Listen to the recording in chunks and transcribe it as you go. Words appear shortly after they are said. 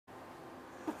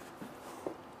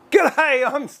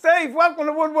G'day, I'm Steve. Welcome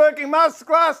to Woodworking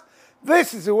Masterclass.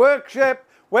 This is a workshop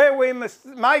where we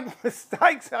make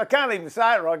mistakes. I can't even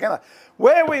say it right, can I?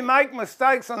 Where we make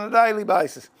mistakes on a daily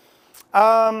basis.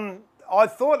 I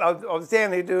thought, I was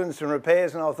down here doing some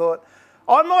repairs and I thought,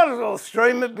 I might as well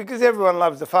stream it because everyone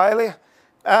loves a failure.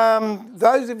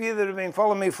 Those of you that have been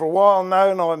following me for a while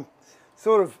know I'm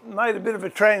sort of made a bit of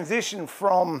a transition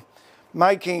from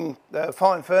making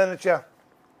fine furniture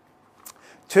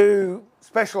to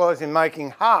specialise in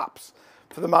making harps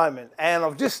for the moment. And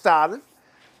I've just started,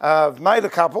 I've made a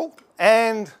couple,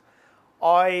 and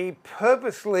I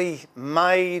purposely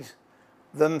made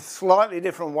them slightly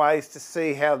different ways to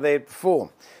see how they'd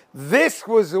perform. This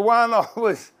was the one I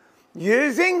was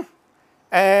using,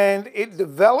 and it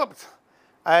developed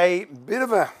a bit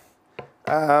of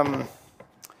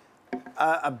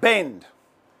a bend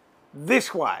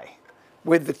this way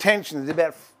with the tension. There's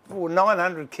about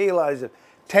 900 kilos of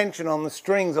tension on the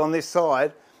strings on this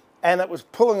side, and it was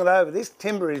pulling it over. This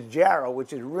timber is jarrah,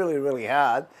 which is really, really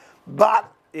hard,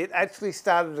 but it actually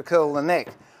started to curl the neck.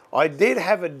 I did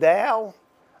have a dowel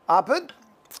up it,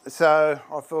 so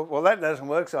I thought, well, that doesn't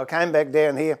work, so I came back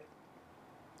down here,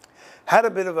 had a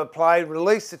bit of a play,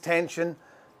 released the tension,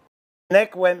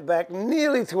 neck went back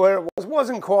nearly to where it was,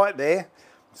 wasn't quite there,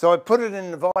 so I put it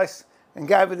in the vise and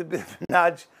gave it a bit of a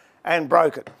nudge and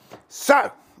broke it.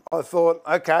 So I thought,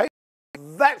 okay,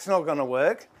 that's not going to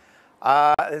work.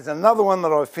 There's another one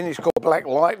that I've finished called Black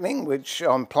Lightning, which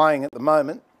I'm playing at the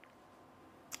moment.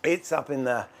 It's up in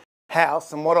the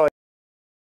house, and what I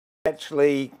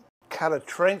actually cut a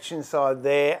trench inside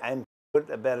there and put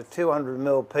about a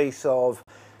 200mm piece of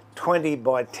 20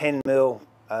 by 10mm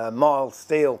mild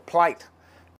steel plate.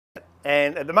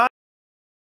 And at the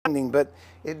moment, but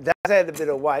it does add a bit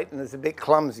of weight and it's a bit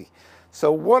clumsy.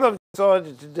 So what I've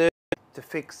decided to do to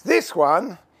fix this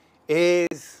one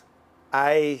is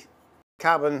a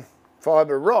carbon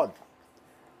fibre rod.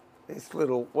 This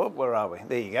little, where are we?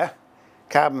 There you go.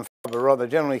 Carbon fibre rod. They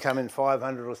generally come in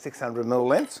 500 or 600mm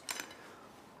lengths.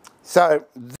 So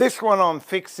this one I'm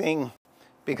fixing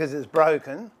because it's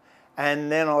broken,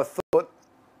 and then I thought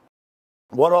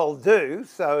what I'll do,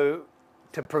 so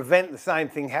to prevent the same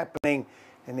thing happening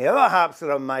in the other harps that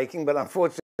I'm making, but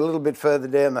unfortunately a little bit further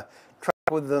down the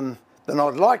track with them than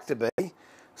I'd like to be.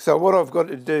 So what I've got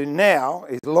to do now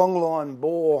is long line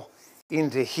bore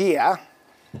into here,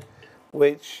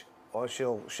 which I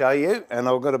shall show you, and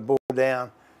I've got to bore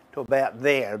down to about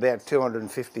there, about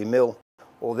 250mm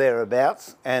or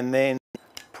thereabouts, and then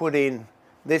put in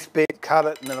this bit, cut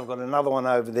it, and then I've got another one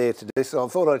over there to do. So I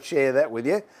thought I'd share that with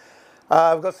you.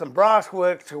 I've got some brass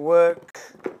work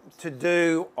to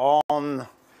do on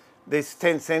this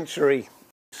 10th century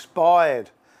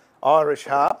inspired Irish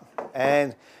harp,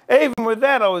 and even with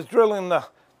that I was drilling the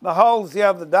holes the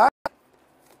other day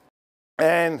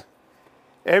and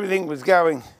everything was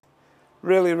going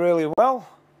really, really well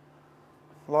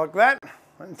like that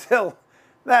until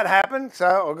that happened.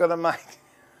 So I've got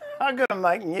to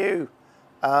make new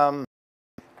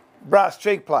brass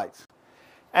cheek plates,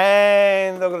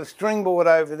 and I've got a string board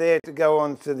over there to go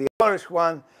on to the Irish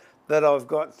one that I've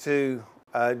got to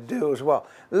do as well.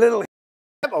 Little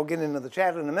hint, I'll get into the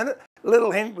chat in a minute.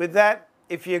 Little hint with that,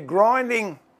 if you're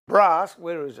grinding brass,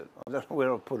 where is it? I don't know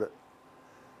where I'll put it.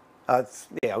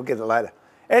 Yeah, I'll get it later.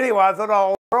 Anyway, I thought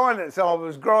I'll grind it, so I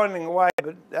was grinding away,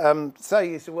 but so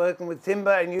used to working with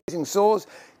timber and using saws.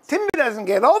 Timber doesn't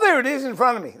get, oh, there it is in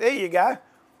front of me. There you go.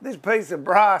 This piece of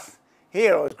brass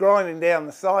here, I was grinding down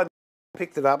the side,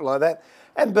 picked it up like that,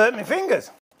 and burnt my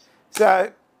fingers.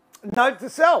 So, note to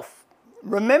self,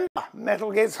 remember,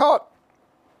 metal gets hot.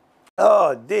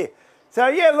 Oh dear. So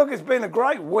yeah, look, it's been a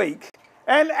great week.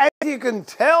 And as you can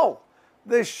tell,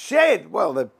 the shed,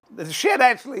 well, the shed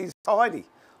actually is tidy.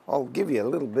 I'll give you a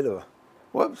little bit of a,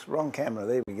 whoops, wrong camera,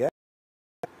 there we go.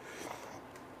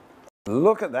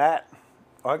 Look at that.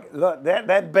 Look,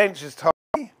 that bench is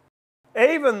tidy.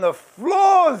 Even the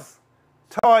floor's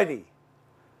tidy.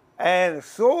 And the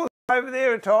saws over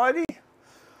there are tidy.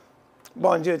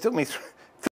 Mind you, it took me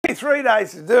 3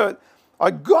 days to do it.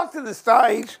 I got to the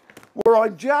stage where I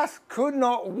just could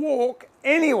not walk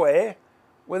anywhere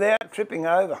without tripping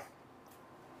over.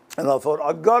 And I thought,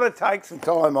 I've got to take some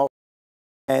time off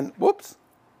and, whoops,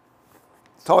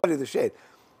 tidy the shed.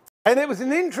 And it was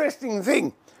an interesting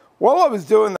thing. While I was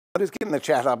doing that, just getting the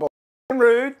chat up, I was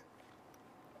rude.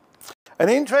 An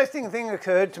interesting thing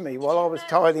occurred to me while I was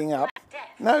tidying up.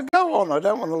 No, go on, I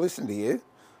don't want to listen to you.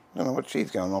 I don't know what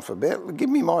she's going off about. Give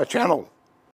me my channel.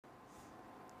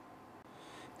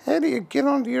 How do you get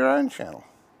onto your own channel?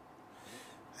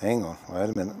 Hang on, wait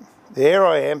a minute. There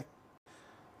I am.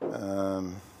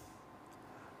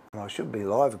 I should be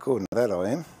live according to that,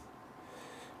 I am.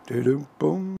 Doo-doo,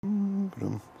 boom,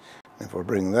 boom. If I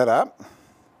bring that up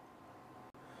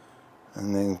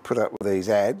and then put up with these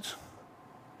ads,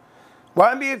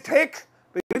 won't be a tick,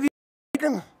 because you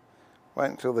can wait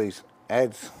until these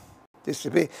ads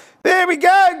disappear. There we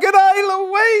go. G'day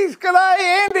Louise, g'day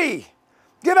Andy,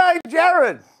 g'day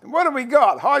Jared. What have we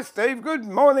got? Hi Steve, good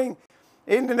morning.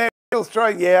 Internet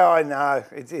straight. Yeah, I know.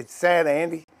 It's sad,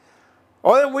 Andy.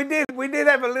 Oh, we did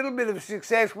have a little bit of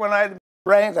success when I had a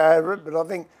rant over it, but I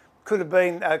think could have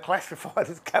been classified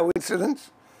as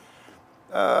coincidence.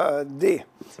 Dear.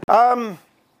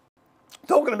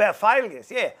 Talking about failures,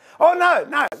 yeah. Oh,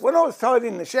 no. When I was tied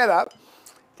in the shed up,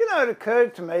 you know, it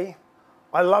occurred to me,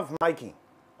 I love making.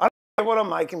 I don't know what I'm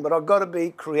making, but I've got to be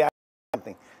creating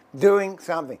something, doing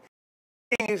something.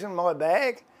 Making isn't my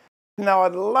bag. No,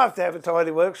 I'd love to have a tidy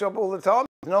workshop all the time.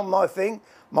 It's not my thing.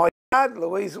 My yard,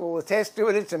 Louise will attest to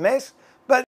it, it's a mess.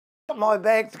 But it's not my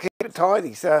bag to keep it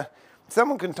tidy, so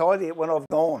someone can tidy it when I've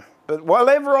gone. But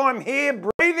whilever I'm here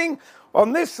breathing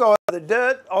on this side of the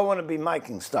dirt, I want to be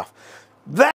making stuff.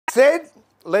 That said,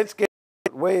 let's get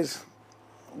it. Where's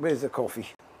the coffee?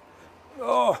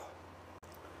 Oh.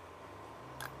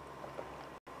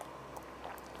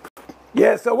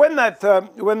 Yeah, so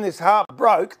when this harp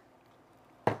broke,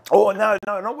 oh no,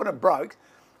 not when it broke,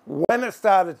 when it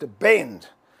started to bend,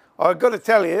 I've got to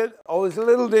tell you, I was a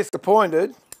little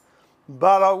disappointed,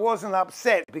 but I wasn't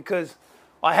upset because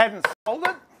I hadn't sold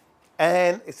it,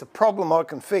 and it's a problem I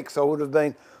can fix. I would have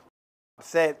been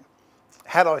upset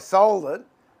had I sold it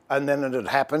and then it had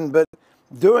happened. But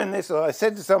doing this, I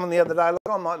said to someone the other day, look,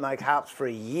 I might make harps for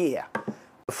a year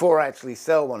before I actually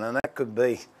sell one, and that could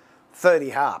be 30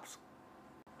 harps.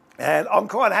 And I'm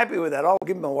quite happy with that. I'll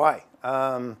give them away.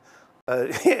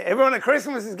 Everyone at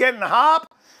Christmas is getting a harp,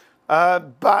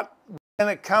 but when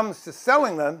it comes to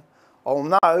selling them, I'll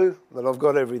know that I've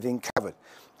got everything covered.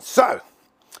 So,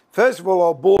 first of all,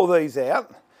 I'll bore these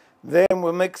out. Then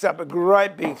we'll mix up a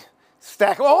great big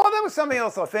stack. Oh, there was something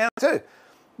else I found too.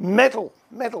 Metal,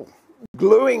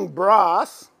 gluing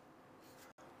brass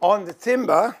onto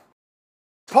timber.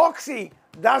 Epoxy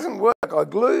doesn't work. I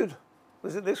glued,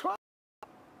 was it this one?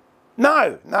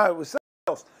 No, it was something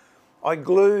else. I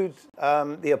glued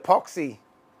the epoxy,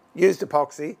 used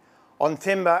epoxy on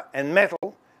timber and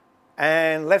metal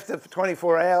and left it for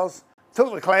 24 hours,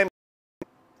 took the clamp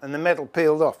and the metal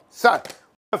peeled off. So, what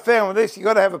I found with this, you've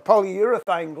got to have a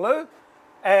polyurethane glue,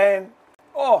 and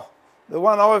the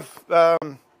one I've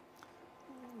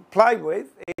played with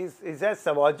is that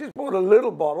stuff. I just bought a little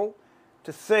bottle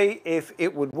to see if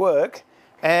it would work,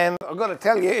 and I've got to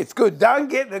tell you, it's good. Don't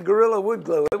get the Gorilla Wood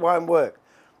glue, it won't work.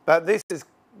 But this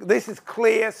is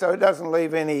clear, so it doesn't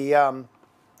leave any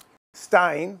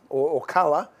stain or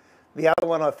colour. The other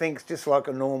one I think is just like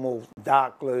a normal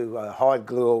dark glue, hide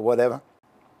glue or whatever.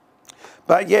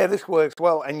 But yeah, this works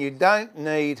well, and you don't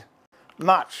need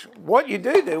much. What you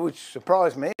do, which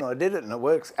surprised me, and I did it and it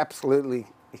works absolutely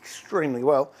extremely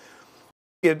well,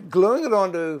 you're gluing it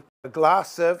onto a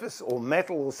glass surface or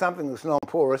metal or something that's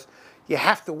non-porous. You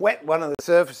have to wet one of the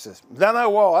surfaces. Don't know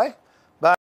why,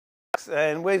 but,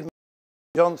 and where's my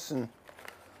Johnson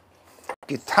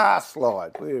guitar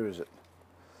slide? Where is it?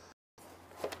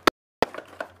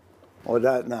 I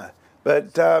don't know.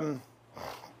 But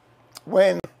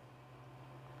when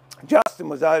Justin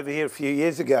was over here a few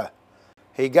years ago,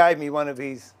 he gave me one of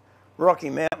his Rocky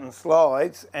Mountain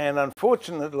slides, and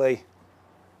unfortunately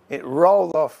it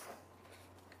rolled off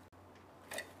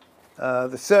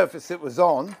the surface it was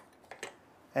on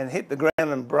and hit the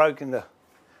ground and broke into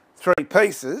 3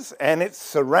 pieces, and it's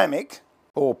ceramic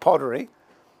or pottery,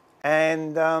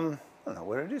 and I don't know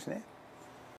where it is now.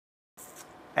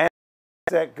 And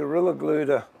that Gorilla Glue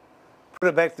to put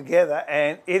it back together,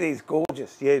 and it is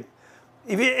gorgeous.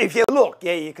 If you look,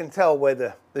 yeah, you can tell where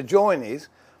the joint is,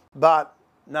 but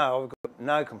no, I've got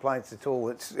no complaints at all.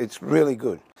 It's really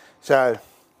good. So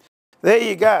there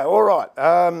you go. All right,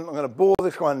 I'm going to bore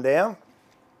this one down.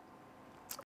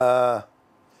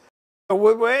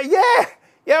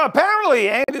 Yeah, apparently,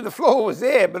 Andy, the floor was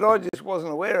there, but I just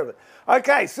wasn't aware of it.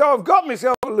 Okay, so I've got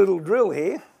myself a little drill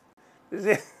here.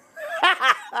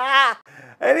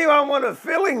 Anyone want a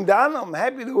filling done? I'm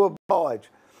happy to oblige.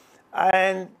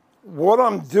 And what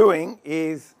I'm doing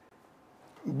is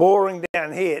boring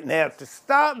down here. Now, to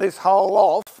start this hole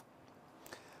off,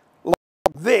 like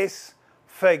this,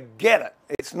 forget it.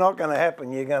 It's not going to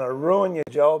happen. You're going to ruin your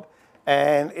job,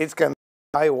 and it's going to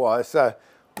be haywire. So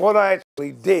what I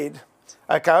actually did,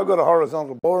 okay, I've got a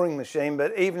horizontal boring machine,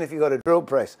 but even if you've got a drill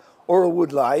press or a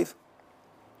wood lathe,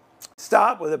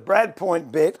 start with a brad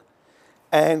point bit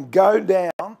and go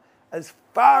down as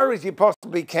far as you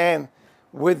possibly can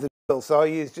with the drill. So I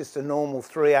used just a normal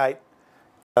 3/8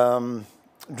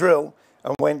 drill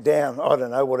and went down, I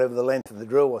don't know, whatever the length of the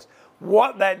drill was.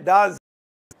 What that does,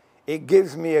 it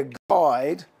gives me a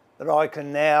guide that I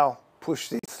can now push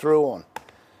this through on.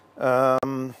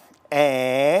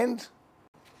 And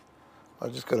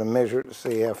I've just got to measure it to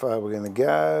see how far we're going to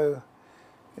go.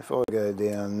 If I go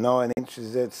down 9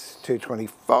 inches, that's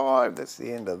 225, that's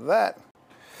the end of that.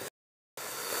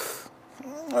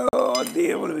 Oh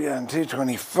dear, what are we going,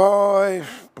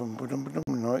 225.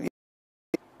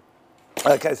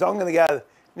 Okay, so I'm going to go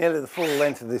nearly the full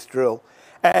length of this drill.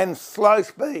 And slow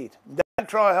speed, don't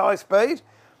try high speed.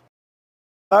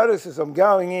 Notice as I'm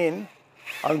going in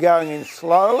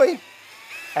slowly,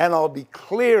 and I'll be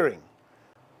clearing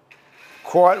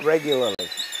quite regularly.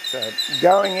 So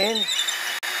going in,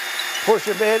 push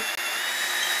a bit,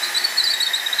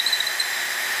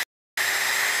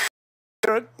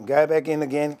 go back in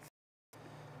again.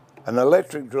 An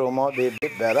electric drill might be a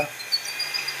bit better,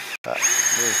 but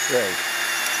we'll see.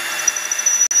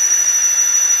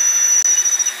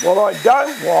 What I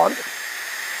don't want,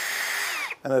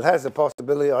 and it has a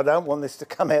possibility, I don't want this to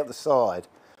come out the side.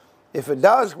 If it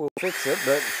does, we'll fix it,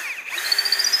 but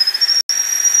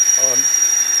I'm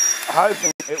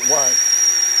hoping it won't.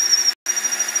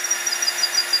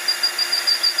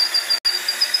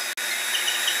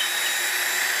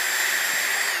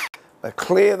 They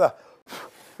clear the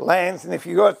lands, and if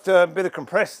you've got a bit of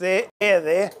compressed air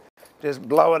there, just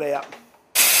blow it out.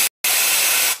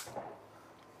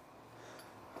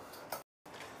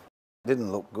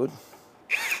 Didn't look good.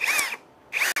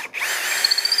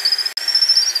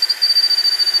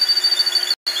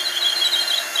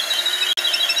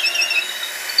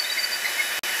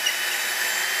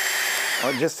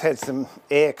 I just had some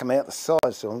air come out the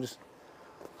side, so I'm just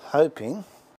hoping.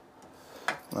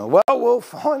 Well, we'll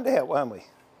find out, won't we?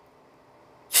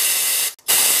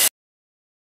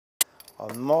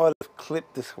 I might have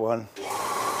clipped this one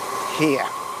here.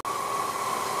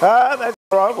 That's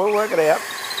all right, we'll work it out.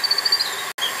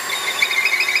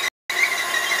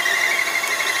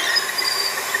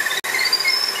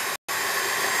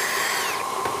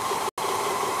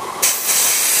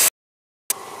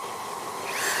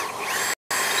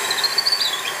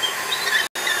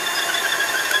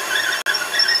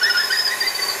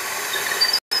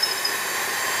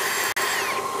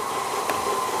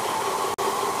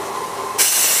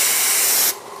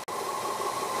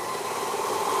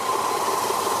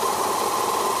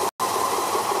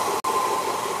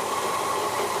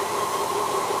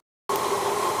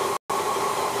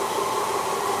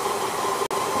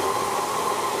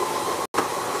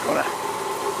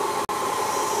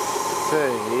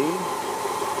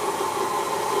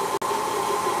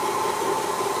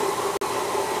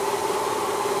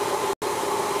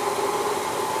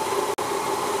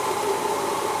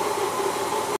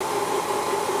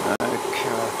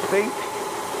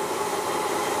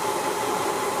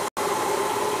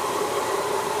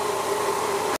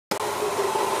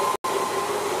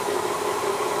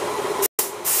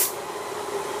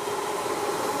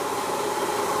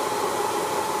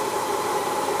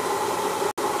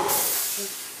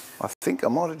 I think I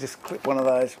might have just clipped one of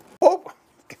those. Oh,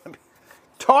 it's going to be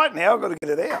tight now, I've got to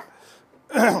get it out.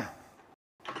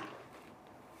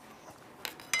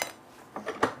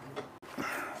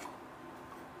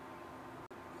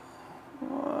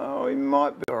 Oh, he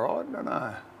might be all right, I don't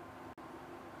know.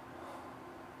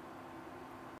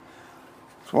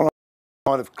 So one I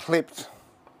might have clipped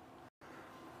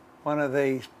one of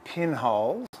these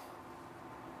pinholes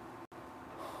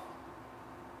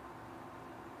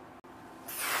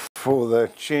for the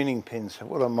tuning pins. So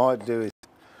what I might do is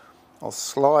I'll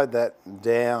slide that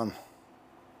down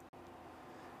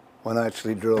when I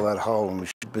actually drill that hole, and we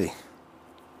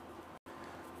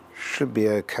should be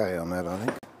okay on that, I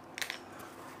think.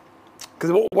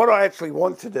 Because what I actually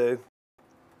want to do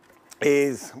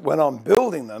is when I'm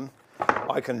building them,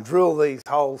 I can drill these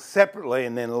holes separately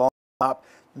and then line them up,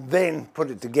 then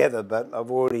put it together, but I've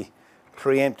already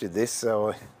preempted this,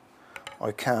 so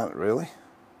I can't really.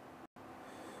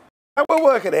 We'll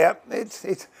work it out. It's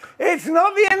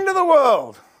not the end of the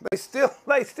world. They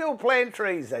still plant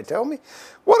trees, they tell me.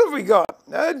 What have we got?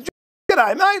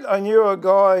 G'day, mate. I knew a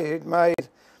guy who'd made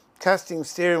custom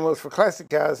steering wheels for classic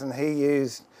cars, and he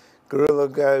used Gorilla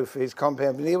Go for his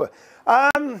compound veneer work.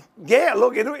 Yeah,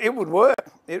 look, it would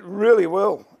work. It really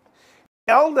will.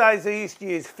 In the old days, I used to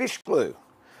use fish glue,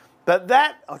 but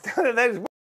that, I'll tell you, that's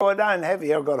what I don't have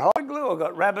here. I've got hide glue, I've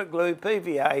got rabbit glue,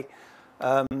 PVA,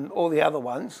 all the other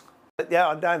ones. But yeah,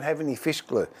 I don't have any fish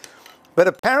glue. But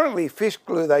apparently fish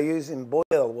glue they use in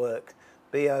boil work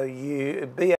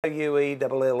B-O-U-E-L-L-E,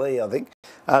 I think,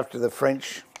 after the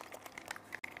French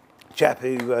chap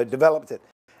who developed it.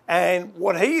 And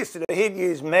what he used to do, he'd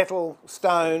use metal,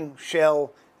 stone,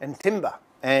 shell and timber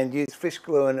and use fish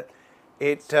glue, and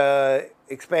it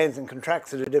expands and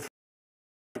contracts at a different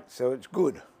rate, so it's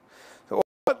good. So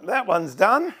that one's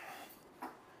done.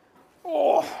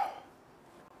 Oh.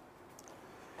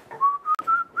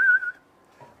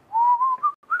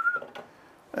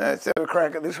 Let's have a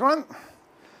crack at this one.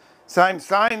 Same,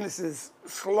 this is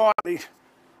slightly,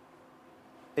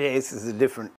 yeah, this is a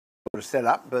different sort of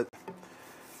setup, but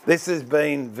this has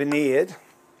been veneered.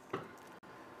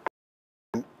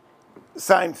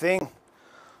 Same thing,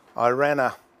 I ran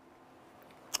a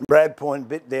brad point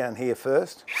bit down here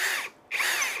first.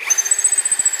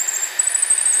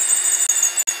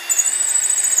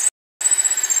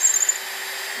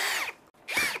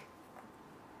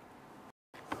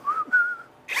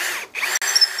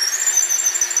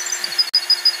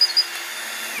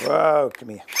 Whoa, come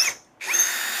here.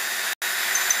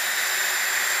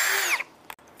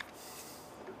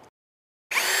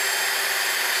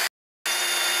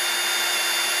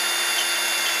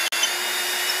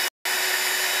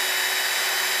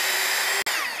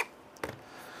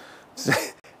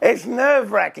 It's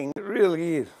nerve-wracking, it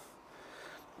really is.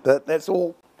 But that's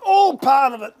all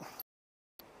part of it.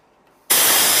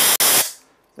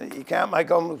 So you can't make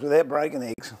omelets without breaking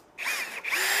eggs.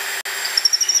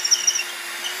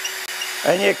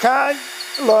 And you can't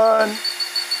learn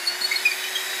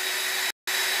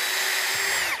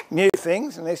new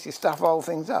things unless you stuff old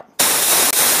things up.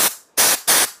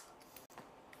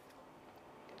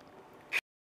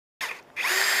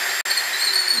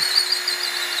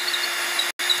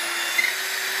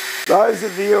 Those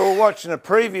of you who are watching a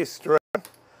previous stream,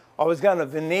 I was going to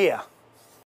veneer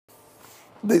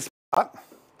this part.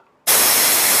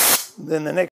 Then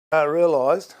the next day I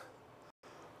realised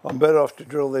I'm better off to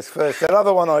drill this first. That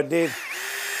other one I did,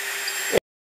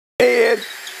 I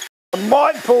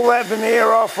might pull that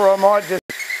veneer off, or I might just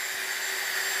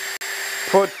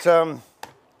put a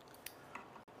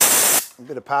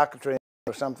bit of parquetry in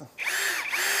or something.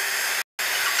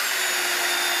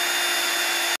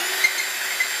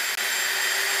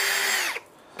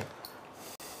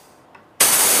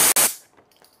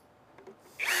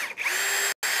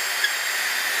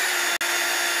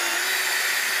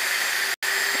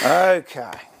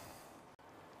 Okay.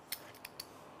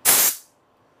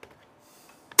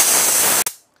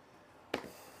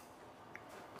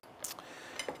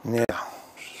 Now,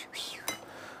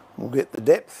 we'll get the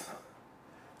depth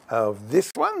of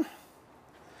this one.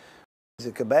 There's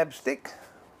a kebab stick.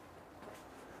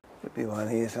 Could be one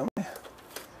here somewhere.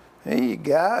 There you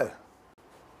go.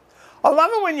 I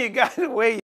love it when you go to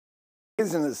where you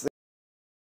isn't it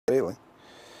feeling.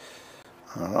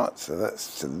 All right, so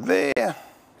that's to there.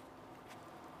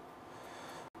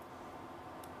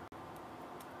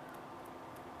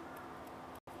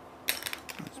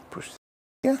 Push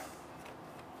here.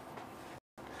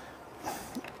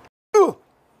 Ooh.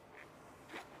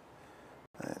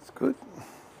 That's good.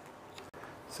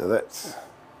 So that's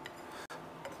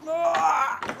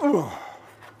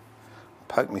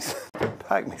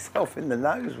poke myself in the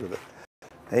nose with it.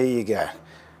 There you go.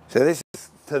 So this is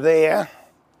to there.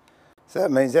 So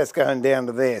that means that's going down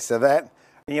to there. So that,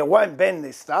 and you won't bend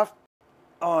this stuff.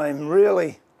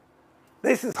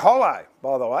 This is hollow,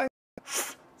 by the way.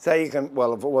 So you can,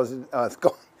 well, if it wasn't, oh, it's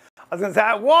gone. I was going to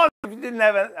say it was if you didn't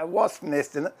have a wasp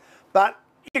nest in it, but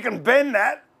you can bend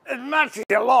that as much as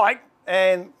you like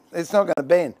and it's not going to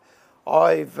bend.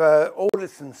 I've ordered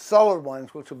some solid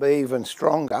ones which will be even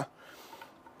stronger.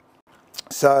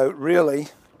 So really,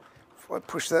 if I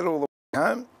push that all the way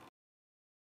home.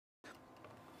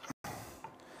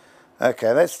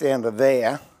 Okay, that's down to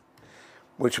there,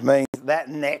 which means that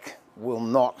neck will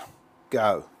not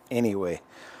go anywhere.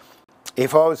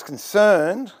 If I was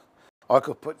concerned, I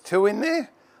could put 2 in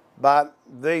there, but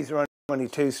these are only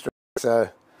 22 strings, so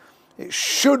it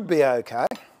should be okay.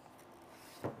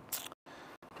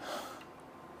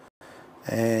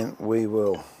 And we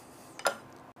will.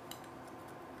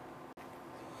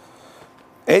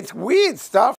 It's weird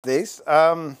stuff, this.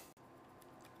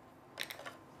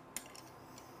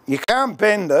 You can't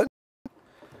bend it.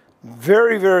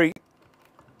 Very, very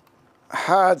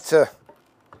hard to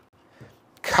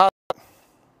cut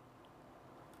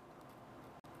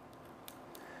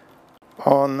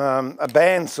on a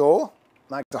bandsaw.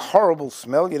 Makes a horrible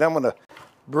smell. You don't want to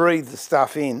breathe the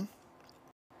stuff in.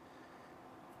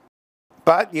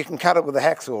 But you can cut it with a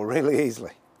hacksaw really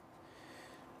easily.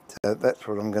 So that's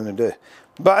what I'm going to do.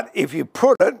 But if you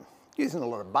put it, using a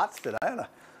lot of butts today, aren't I?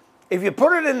 If you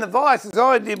put it in the vise, as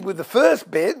I did with the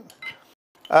first bit,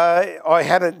 I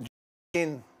had it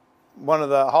in one of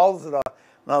the holes that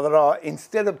I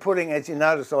instead of putting, as you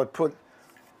notice, I put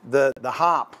the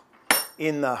harp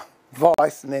in the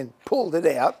vise and then pulled it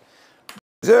out.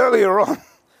 Because earlier on in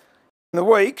the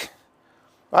week,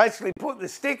 I actually put the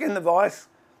stick in the vise,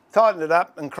 tightened it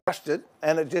up and crushed it,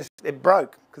 and it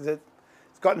broke because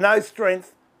it's got no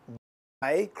strength,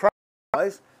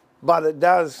 but it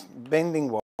does bending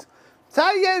wise. So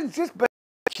yeah, it's just been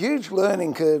a huge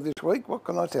learning curve this week, what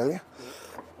can I tell you?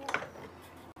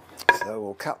 So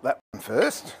we'll cut that one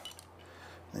first,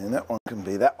 and that one can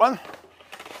be that one.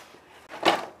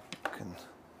 Can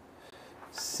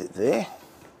sit there.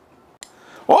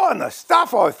 Oh, and the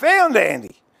stuff I found,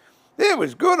 Andy. It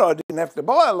was good. I didn't have to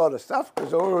buy a lot of stuff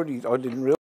because I didn't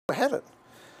realise I had it.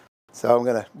 So I'm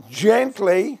going to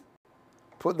gently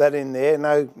put that in there,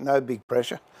 no big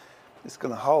pressure. Just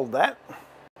going to hold that.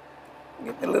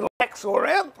 Get the little hacksaw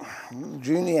out,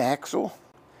 junior hacksaw,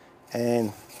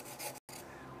 and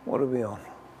what are we on?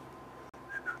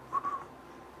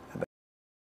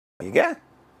 There you go.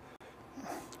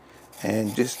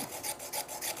 And just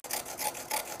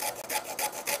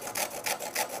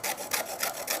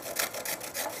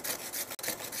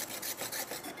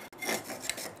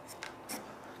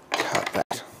cut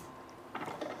that.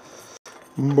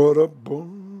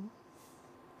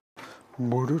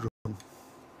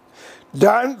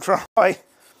 Don't try,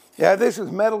 this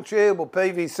was metal tube or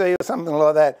PVC or something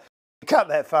like that. You cut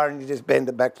that far and you just bend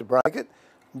it back to break it.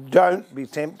 Don't be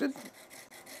tempted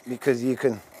because you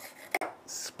can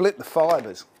split the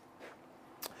fibres.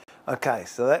 Okay,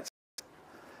 so that's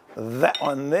that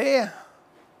one there.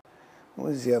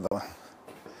 Where's the other one?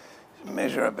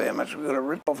 Measure up how much we've got to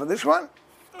rip off of this one.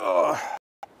 Oh.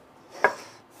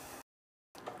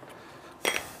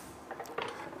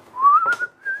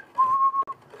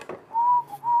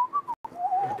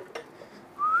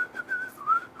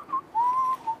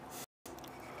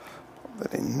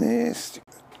 That in there, stick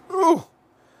that. Oh,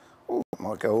 it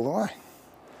might go all the way.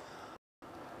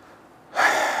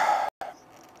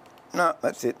 No,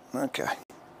 that's it. Okay.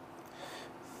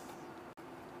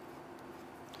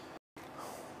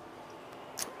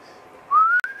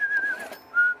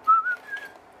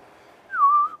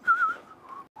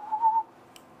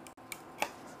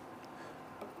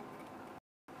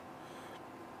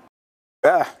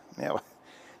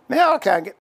 Now I can't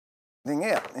get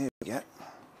anything out. There we go.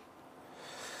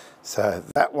 So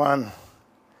that one,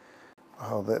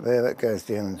 hold that there, that goes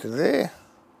down into there.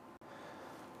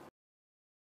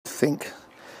 I think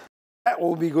that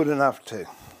will be good enough too.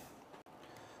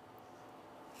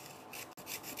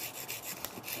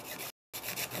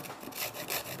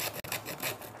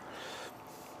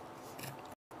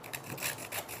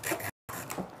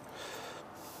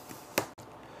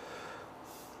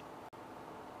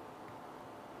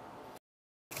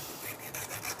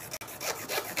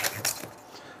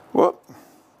 Whoop.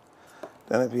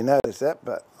 Don't know if you noticed that,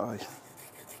 but I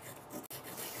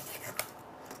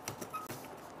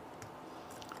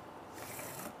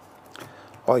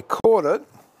caught it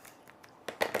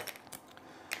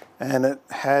and it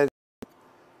had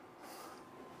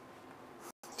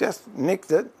just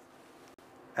nicked it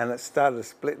and it started to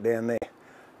split down there.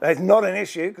 That's not an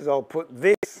issue because I'll put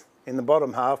this in the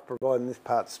bottom half providing this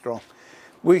part's strong.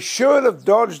 We should have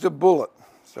dodged a bullet,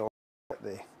 so I'll put it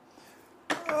there.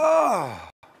 Oh.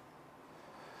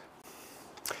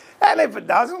 And if it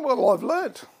doesn't, well, I've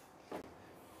learnt.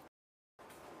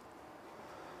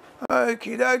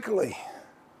 Okie dokie.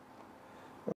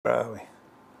 Where are we?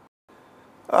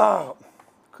 Oh,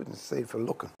 couldn't see for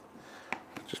looking.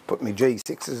 Just put my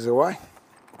G6s away.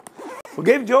 We'll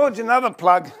give George another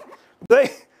plug.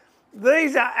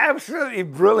 These are absolutely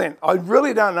brilliant. I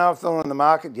really don't know if they're on the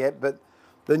market yet, but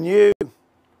the new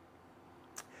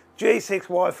G6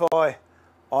 Wi-Fi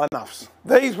iMuffs.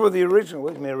 These were the original.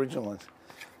 Where's my original ones?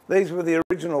 These were the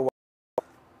original ones.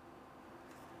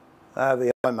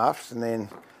 The iMuffs, and then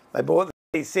they bought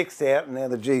the G6 out, and now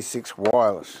the G6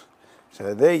 wireless.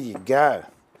 So there you go.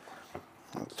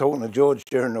 I was talking to George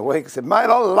during the week. I said, mate,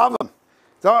 I love them.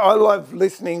 So I love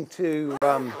listening to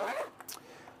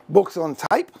books on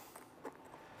tape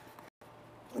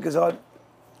because I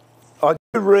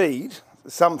do read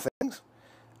some things,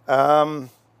 and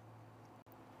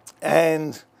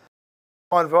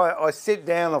I sit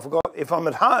down. I forgot if I'm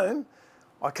at home,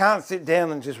 I can't sit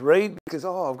down and just read because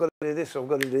I've got to do this, I've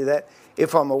got to do that.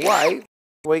 If I'm away,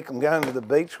 this week I'm going to the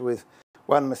beach with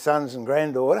one of my sons and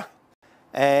granddaughter,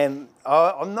 and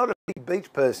I'm not a big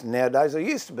beach person nowadays. I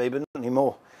used to be, but not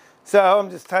anymore. So I'm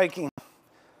just taking a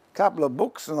couple of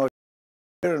books and I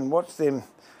sit and watch them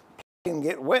can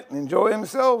get wet and enjoy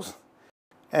themselves.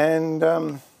 And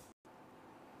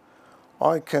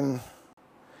I can...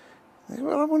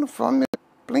 Well, I want to find my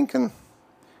blinking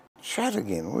chat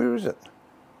again. Where is it?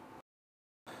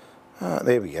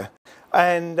 There we go.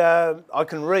 And I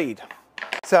can read.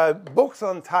 So books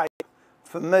on tape,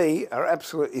 for me, are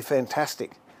absolutely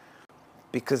fantastic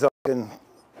because I can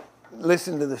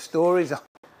listen to the stories.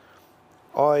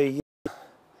 I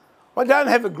don't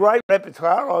have a great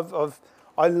repertoire.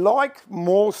 I like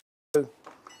more so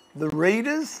the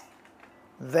readers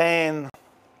than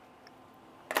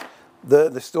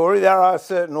the story. There are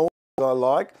certain authors I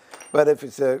like, but if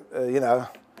it's a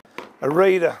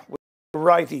reader with a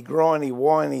ratey, grindy,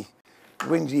 whiny,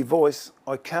 whingy voice,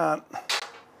 I can't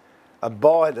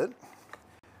abide it.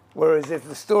 Whereas if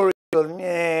the story,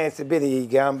 yeah, it's a bit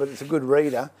easygoing, but it's a good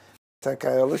reader, it's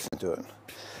okay, I'll listen to it.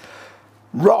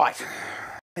 Right,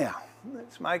 now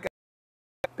let's make a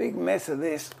big mess of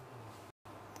this.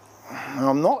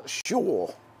 I'm not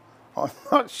sure what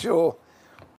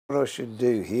I should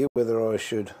do here, whether I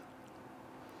should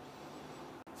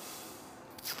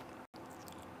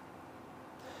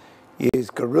use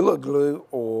Gorilla Glue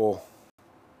or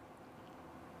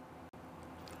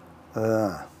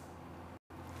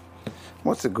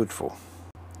what's it good for?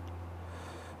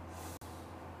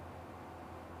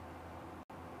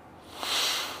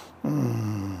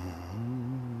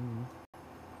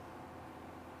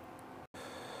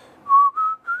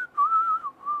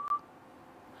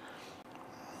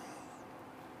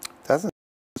 Doesn't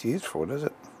it's used for, does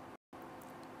it?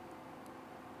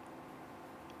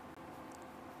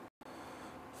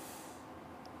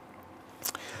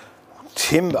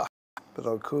 Timber, but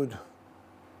I could.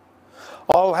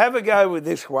 I'll have a go with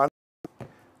this one,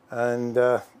 and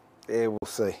yeah, we'll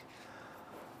see.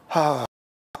 Well,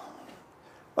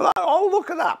 I'll look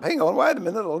it up. Hang on, wait a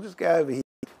minute. I'll just go over here,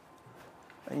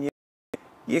 and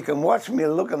you can watch me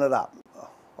looking it up.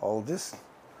 I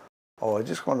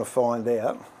just want to find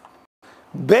out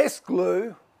best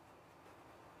glue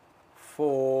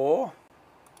for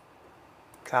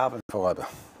carbon fibre.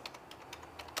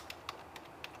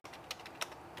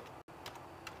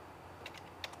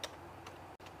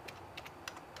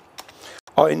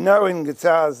 I know in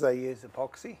guitars they use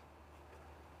epoxy.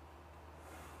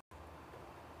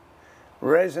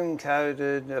 Resin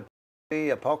coated,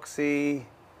 epoxy,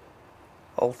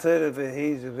 alternative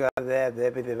adhesive,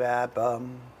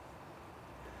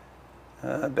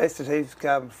 best adhesive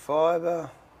carbon fibre,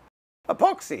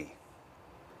 epoxy.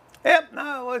 Yep,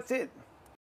 no, that's it.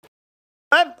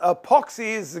 That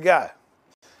epoxy is the go.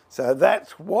 So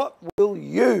that's what we'll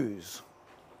use.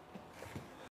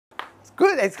 It's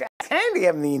good. It's handy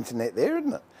having the internet there,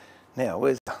 isn't it? Now,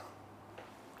 where's the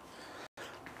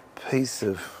piece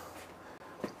of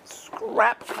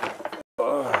scrap?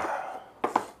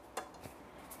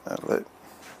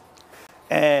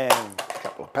 And a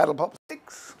couple of paddle pop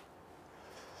sticks.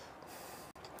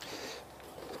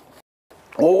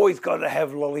 Always got to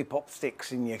have lollipop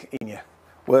sticks in your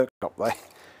workshop.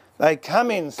 They come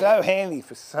in so handy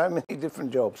for so many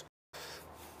different jobs.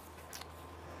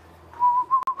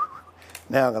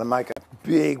 Now I'm going to make a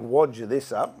big wodge of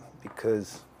this up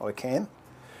because I can.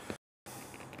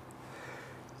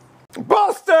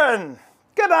 Boston!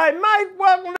 G'day mate,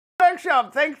 welcome to the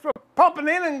workshop. Thanks for popping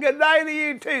in and good day to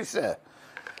you too, sir.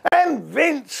 And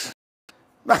Vince.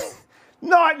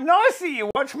 Nice that you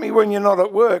watch me when you're not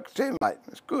at work too, mate.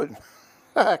 It's good.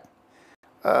 Dear.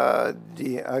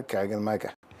 Okay, I'm going to make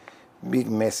a big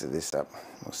mess of this up.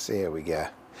 We'll see how we go.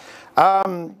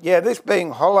 Yeah, this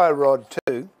being hollow rod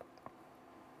too,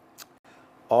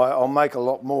 I'll make a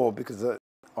lot more because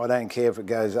I don't care if it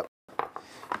goes up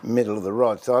the middle of the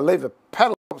rod. So I leave a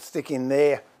paddle stick in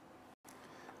there.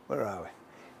 Where are we?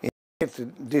 You have to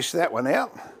dish that one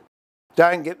out.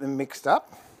 Don't get them mixed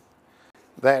up.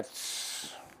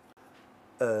 That's,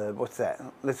 what's that?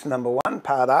 That's number 1,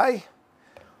 part A.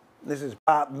 This is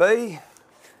part B.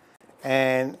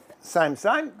 And same,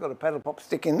 got a paddle pop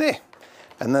stick in there.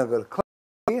 And then I've got a clip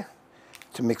here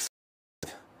to mix.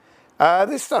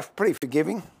 This stuff's pretty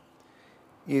forgiving.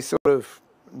 You sort of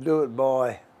do it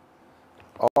by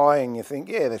eye and you think,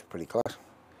 yeah, that's pretty close.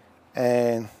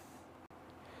 And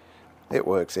it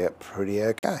works out pretty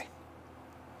okay.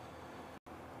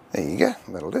 There you go,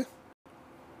 that'll do.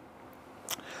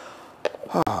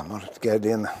 Oh, I might have to go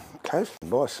down the coast and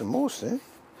buy some more soon.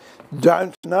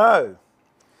 Don't know.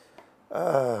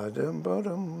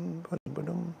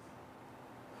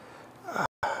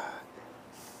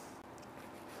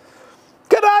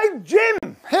 G'day,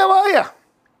 Jim. How are you?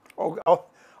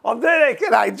 I'll do that.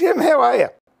 G'day, Jim. How are you?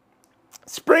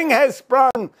 Spring has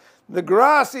sprung. The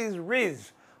grass is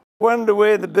riz. Wonder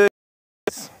where the birds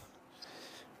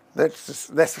That's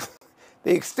the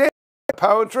extent of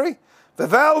poetry.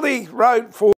 Vivaldi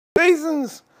wrote 4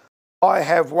 seasons. I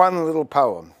have one little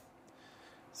poem.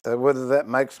 So whether that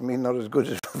makes me not as good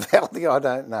as Vivaldi, I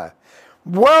don't know.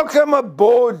 Welcome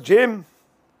aboard, Jim.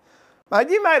 Mate,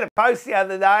 you made a post the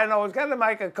other day and I was going to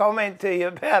make a comment to you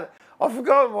about it. I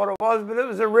forgot what it was, but it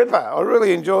was a ripper. I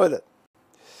really enjoyed it.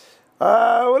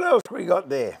 What else we got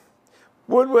there?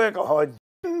 Woodworker, hi,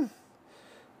 Jim.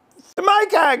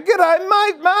 Jamaica, g'day,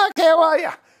 mate. Mark, how are you?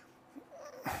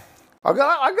 I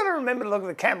got to remember to look at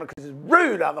the camera because it's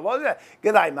rude otherwise.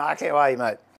 G'day, Mark, how are you,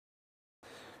 mate?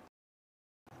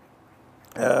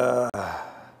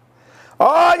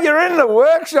 Oh, you're in the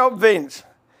workshop, Vince.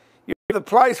 You're in the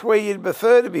place where you'd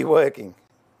prefer to be working.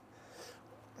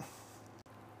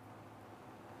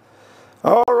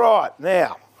 All right,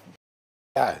 now,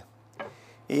 go.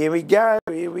 Here we go,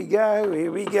 here we go,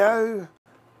 here we go.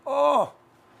 Oh,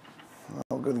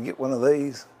 I'm going to get one of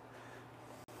these.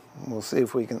 We'll see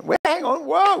if we can... Well, hang on,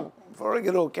 whoa! Before I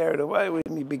get all carried away, where's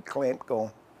my big clamp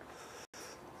gone?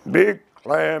 Big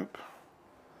clamp.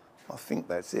 I think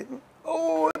that's it.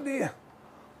 Oh, dear.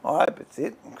 I hope it's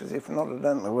it, because if not, I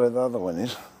don't know where the other one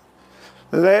is.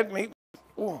 Let me...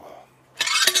 Oh,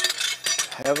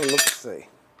 have a look-see.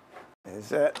 Is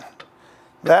that...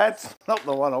 That's not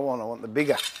the one I want the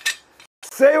bigger.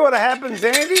 See what happens,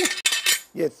 Andy?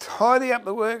 You tidy up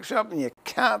the workshop and you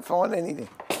can't find anything.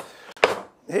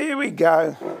 Here we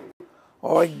go.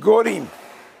 I got him.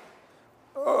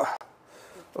 Oh,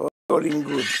 I got him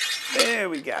good. There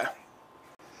we go.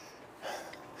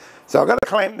 So I've got to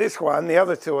clamp this one. The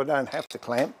other two I don't have to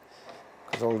clamp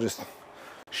because I'll just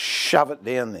shove it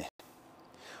down there.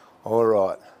 All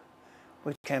right.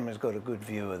 Which camera's got a good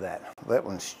view of that? That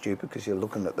one's stupid because you're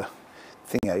looking at the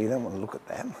thingo. You don't want to look at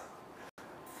that.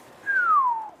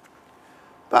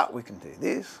 But we can do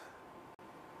this,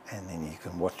 and then you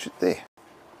can watch it there.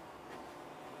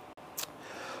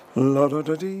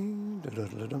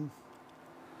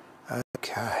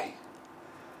 Okay.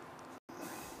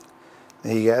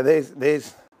 There you go.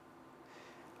 There's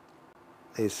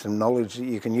some knowledge that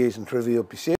you can use in Trivial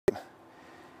Pursuit.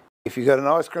 If you've got an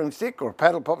ice cream stick or a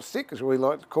paddle pop stick, as we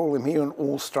like to call them here in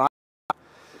Australia,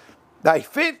 they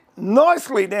fit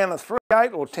nicely down a 3,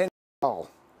 8 or 10 hole.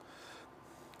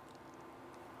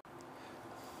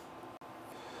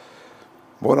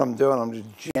 What I'm doing, I'm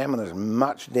just jamming as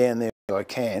much down there as I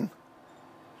can,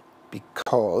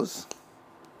 because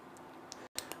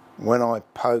when I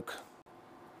poke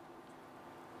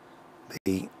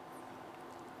the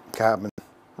carbon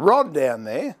rod down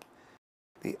there,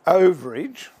 the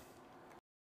overage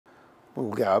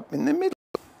will go up in the middle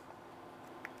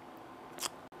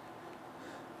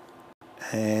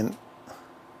and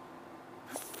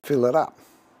fill it up,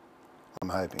 I'm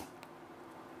hoping.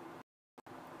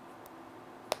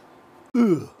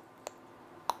 Ugh.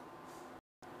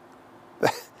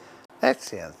 That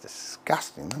sounds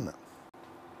disgusting, doesn't it?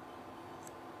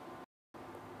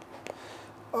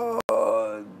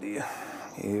 Oh dear.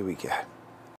 Here we go.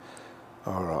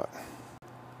 All right.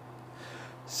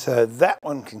 So that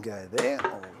one can go there.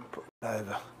 I'll put it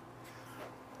over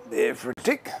there for a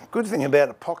tick. Good thing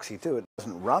about epoxy too, it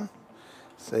doesn't run.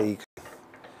 So you can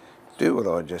do what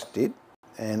I just did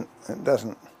and it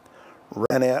doesn't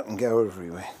run out and go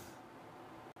everywhere.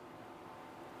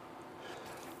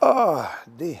 Oh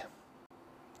dear.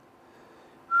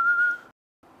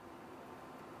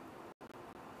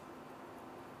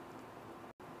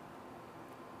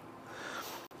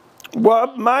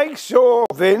 Well, make sure,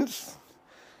 Vince,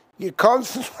 you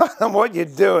concentrate on what you're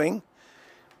doing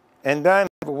and don't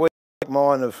have a weak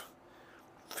mind of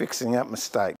fixing up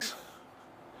mistakes.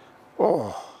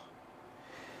 Oh,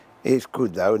 it's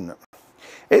good though, isn't it?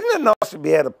 Isn't it nice to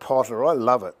be able to potter? I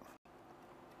love it.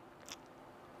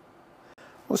 I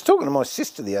was talking to my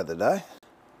sister the other day,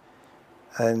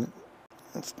 and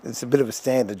it's a bit of a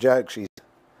standard joke. She's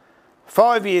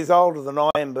 5 years older than I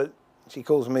am, but she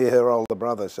calls me her older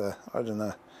brother, so I don't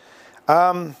know.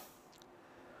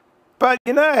 But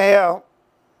you know how,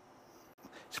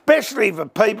 especially for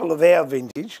people of our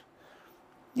vintage,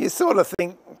 you sort of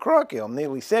think, crikey, I'm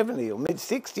nearly 70 or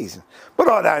mid-60s, but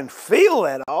I don't feel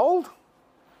that old.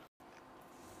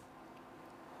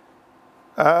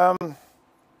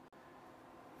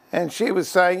 And she was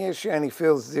saying, yes, she only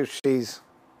feels as if she's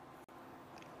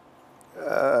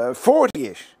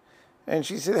 40-ish. And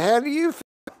she said, how do you feel?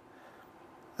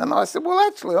 And I said, well,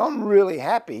 actually, I'm really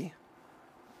happy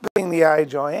being the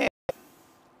age I am.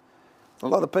 A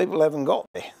lot of people haven't got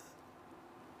there.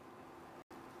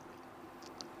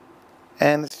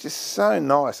 And it's just so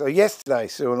nice. So yesterday,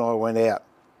 Sue and I went out.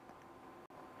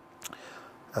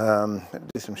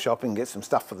 Do some shopping, get some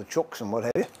stuff for the chooks and what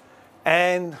have you.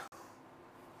 And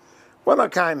when I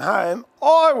came home,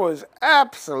 I was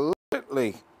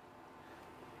absolutely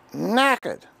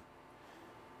knackered.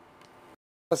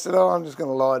 I said, oh, I'm just going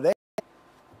to lie down.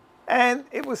 And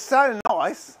it was so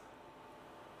nice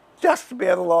just to be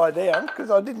able to lie down,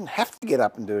 because I didn't have to get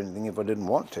up and do anything if I didn't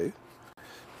want to.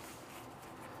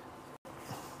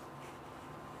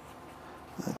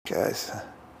 Okay, so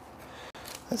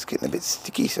that's getting a bit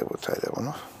sticky, so we'll take that one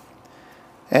off.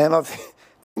 And I think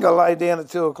I lay down at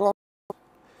 2 o'clock,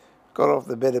 got off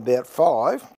the bed about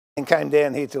 5 and came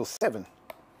down here till 7.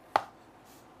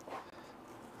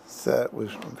 So it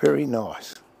was very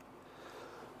nice.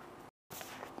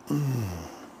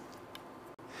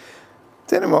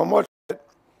 Does anyone watch that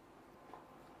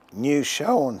new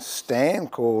show on Stan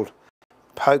called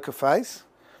Poker Face?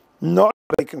 Not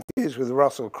to be confused with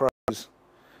Russell Crowe's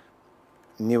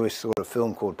newest sort of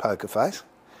film called Poker Face.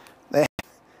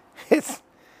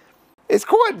 It's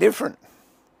quite different.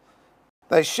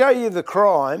 They show you the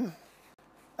crime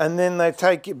and then they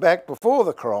take you back before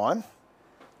the crime,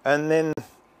 and then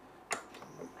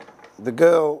the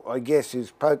girl, I guess,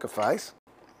 is Poker Face.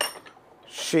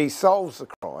 She solves the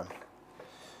crime.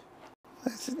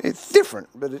 It's different,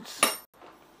 but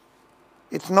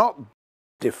it's not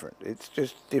different. It's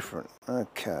just different.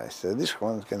 Okay, so this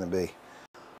one's going to be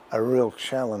a real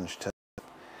challenge to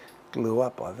glue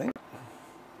up, I think.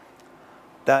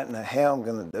 Don't know how I'm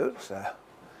going to do it, so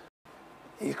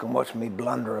you can watch me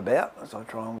blunder about as I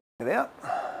try and work it out.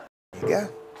 There you go.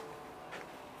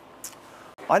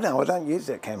 I know I don't use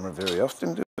that camera very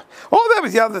often, do I? Oh, that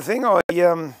was the other thing. I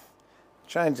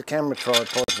changed the camera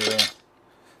tripods around.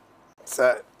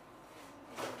 So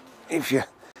if you're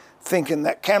thinking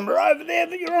that camera over there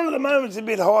that you're on at the moment is a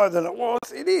bit higher than it was,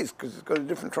 it is, because it's got a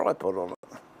different tripod on it.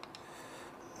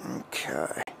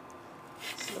 Okay.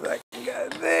 So that can go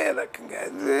there, that can go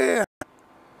there.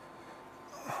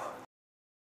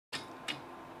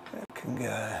 That can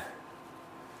go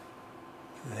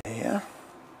there.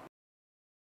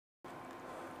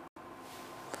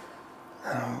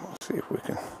 We'll see if we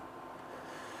can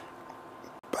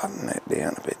button that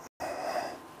down a bit.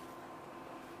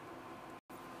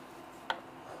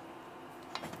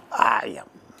 Ah, you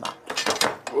mutt.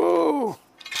 Whoa!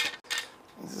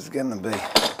 This is going to be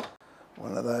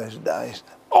one of those days.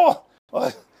 Oh!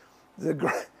 The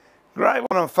great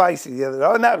one on Facey the other day.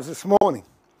 Oh, no, it was this morning.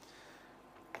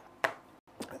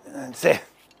 And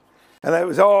it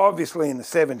was obviously in the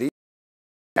 70s.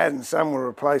 Dad and son were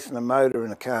replacing a motor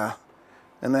in a car.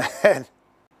 And they had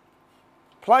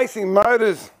placing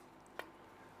motors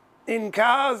in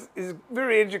cars is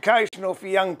very educational for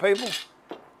young people,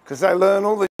 because they learn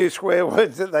all the new swear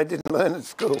words that they didn't learn at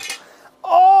school.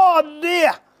 Oh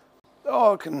dear!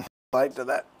 Oh, I can relate to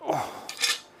that. Oh.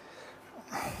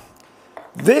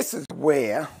 This is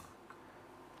where,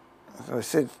 as I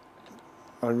said,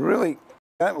 I really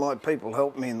don't like people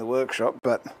help me in the workshop,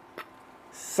 but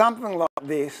something like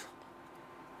this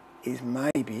is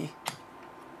maybe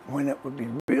when it would be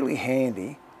really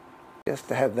handy just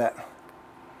to have that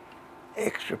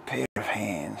extra pair of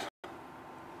hands.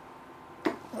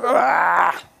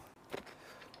 Ah!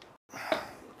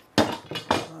 Wait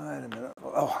a minute.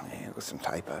 Oh, yeah, I've got some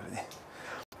tape over there.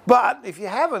 But if you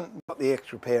haven't got the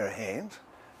extra pair of hands,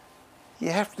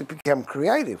 you have to become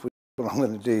creative, which is what I'm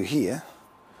going to do here.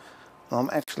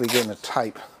 I'm actually going to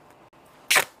tape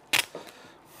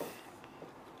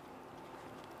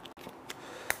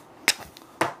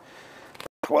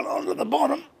one onto the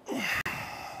bottom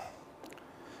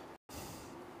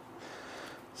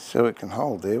so it can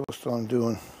hold there whilst I'm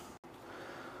doing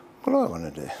what I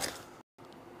want to do.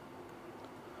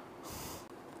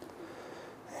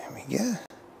 There we go.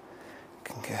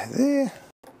 Can go there.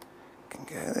 Can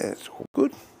go there. It's all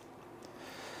good.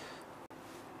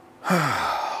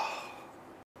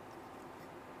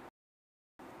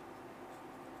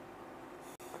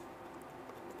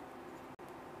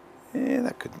 Yeah,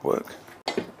 that could work.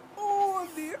 Oh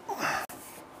dear.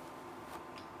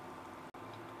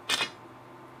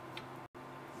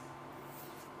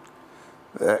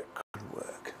 That could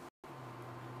work.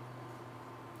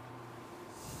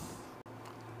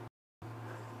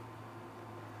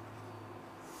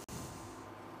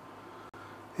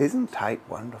 Isn't tape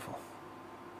wonderful?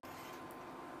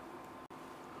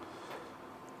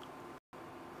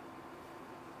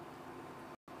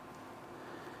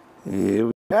 Here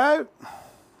we go.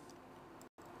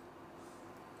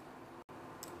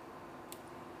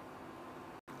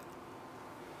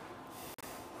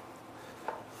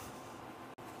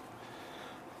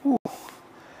 Ooh,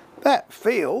 that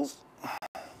feels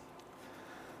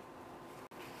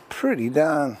pretty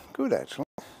darn good actually.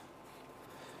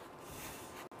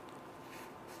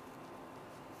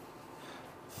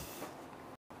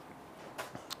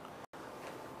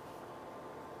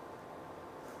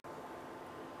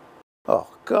 Oh,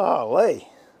 golly.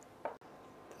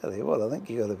 Tell you what, I think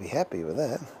you've got to be happy with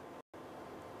that.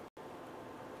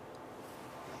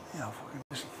 Yeah, I'll fucking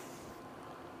just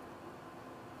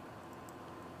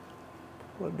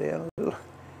pull it down a little.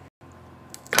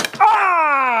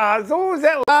 Ah! It's always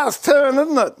that last turn,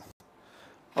 isn't it?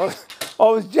 I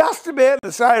was just about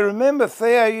to say, remember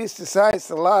Theo used to say it's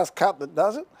the last cut that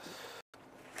does it?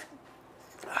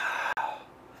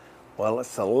 Well,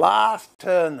 it's the last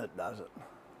turn that does it.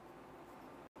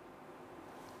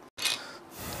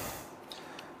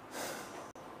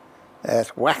 That's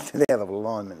whacked it out of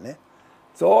alignment now.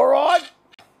 It's all right.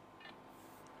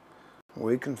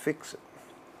 We can fix it.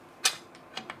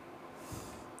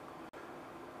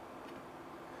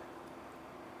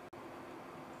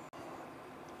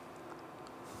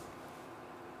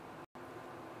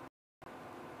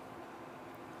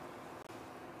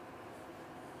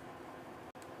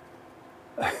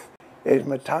 There's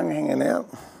my tongue hanging out.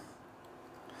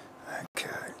 Okay.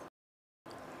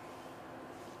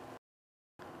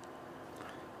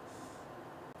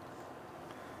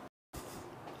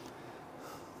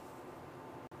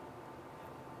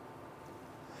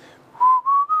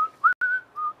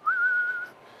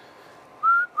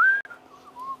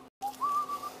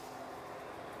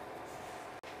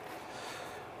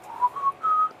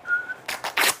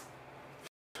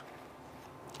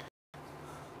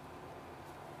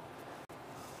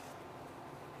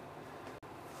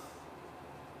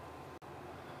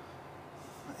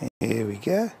 Here we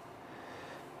go.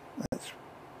 That's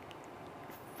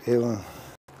feeling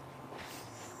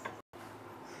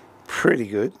pretty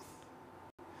good.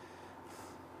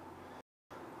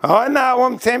 I know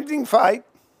I'm tempting fate.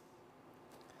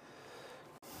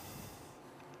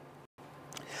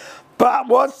 But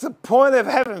what's the point of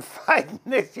having faith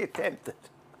unless you're tempted?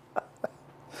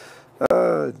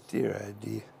 Oh dear.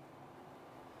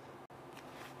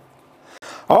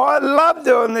 Oh, I love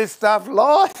doing this stuff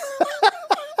live.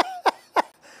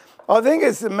 I think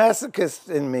it's the masochist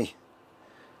in me.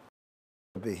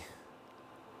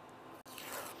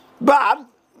 But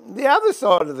the other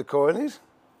side of the coin is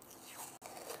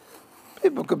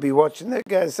people could be watching that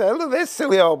go and say, look, that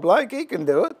silly old bloke, he can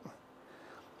do it.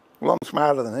 Well, I'm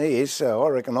smarter than he is, so I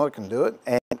reckon I can do it.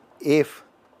 And if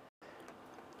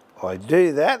I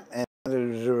do that, and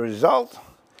as a result,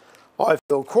 I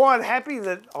feel quite happy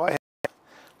that I have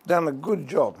done a good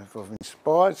job, if I've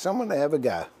inspired someone to have a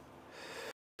go.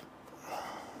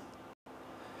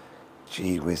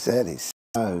 Gee whiz, that is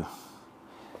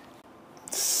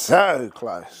so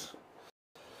close.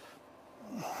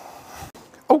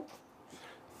 Oh!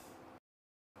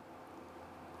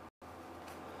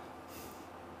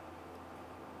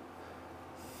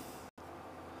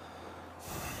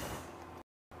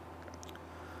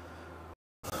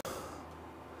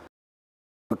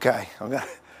 Okay, I'm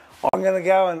gonna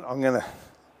go and I'm gonna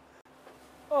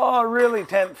really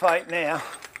tempt fate now,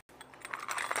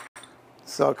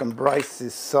 so I can brace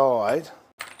this side.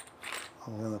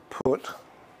 I'm gonna put,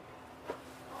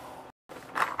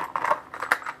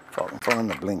 if I can find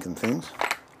the blinking things.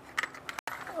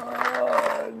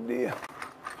 Oh dear.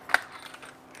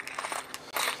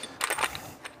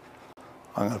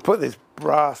 I'm gonna put this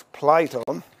brass plate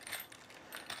on,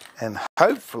 and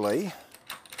hopefully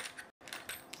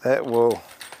that will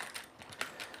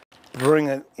bring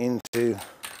it into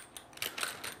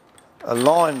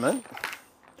alignment,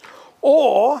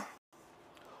 or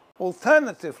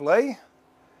alternatively,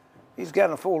 he's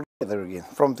going to fall together again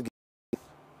from together.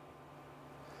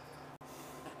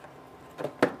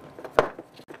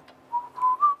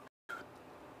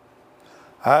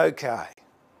 Okay,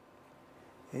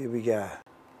 here we go.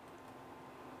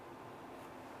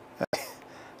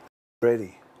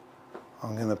 Ready.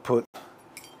 I'm going to put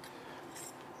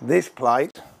this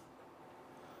plate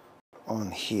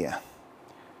on here,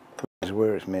 which is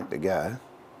where it's meant to go.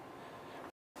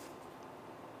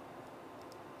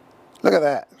 Look at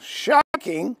that,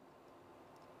 shocking.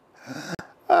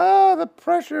 Ah, the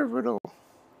pressure of it all.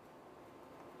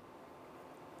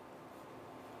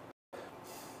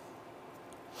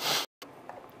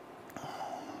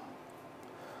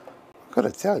 I've got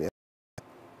to tell you,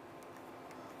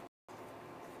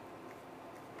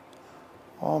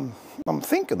 I'm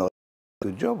thinking I did a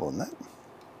good job on that.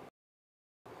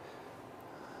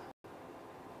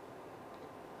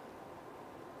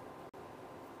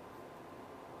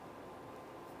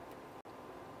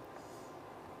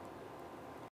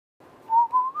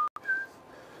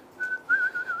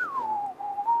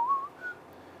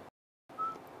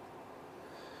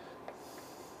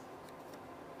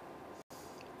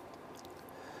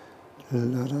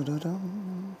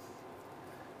 La-da-da-dum.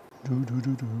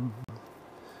 Do-do-do-do.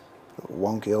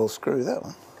 Wonky old screw, that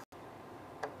one.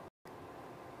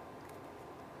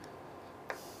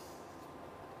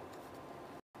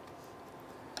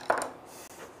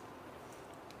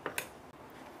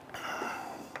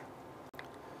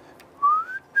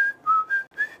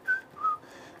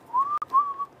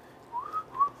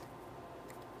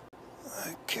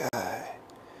 Okay.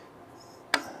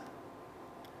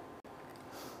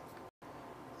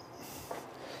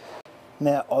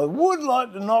 Now, I would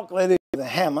like to knock that in with a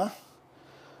hammer,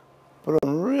 but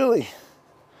I'm really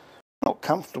not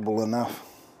comfortable enough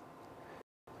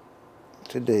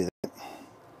to do that.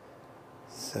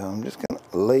 So I'm just going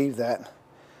to leave that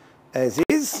as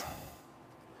is.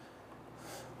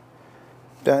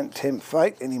 Don't tempt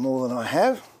fate any more than I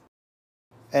have.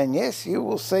 And yes, you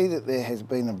will see that there has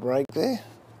been a break there.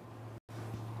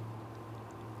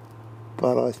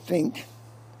 But I think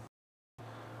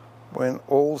when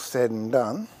all's said and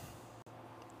done,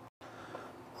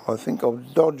 I think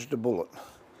I've dodged a bullet.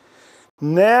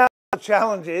 Now the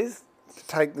challenge is to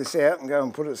take this out and go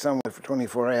and put it somewhere for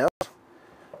 24 hours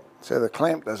so the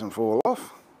clamp doesn't fall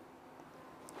off.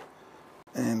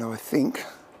 And I think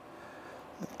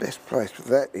the best place for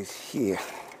that is here.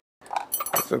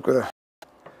 So I've got a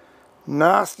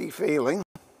nasty feeling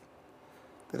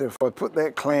that if I put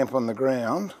that clamp on the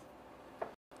ground,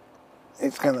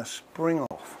 it's going to spring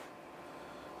off.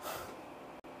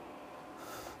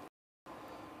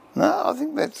 No, I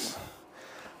think that's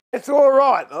all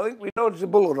right. I think we dodged a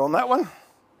bullet on that one.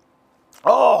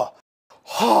 Oh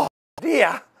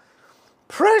dear,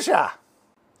 pressure.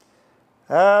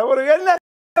 What are we getting at?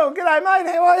 Oh, g'day mate,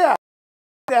 how are you?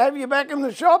 To have you back in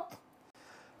the shop.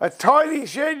 A tidy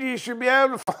shed you should be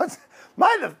able to find.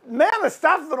 Mate, the amount of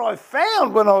stuff that I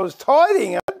found when I was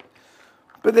tidying it,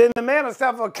 but then the amount of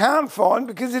stuff I can't find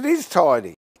because it is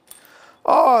tidy.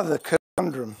 Oh, the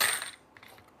conundrum.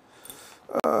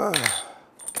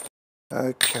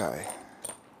 Okay.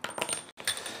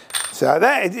 So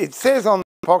that it says on the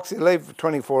epoxy leave for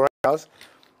 24 hours.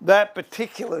 That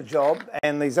particular job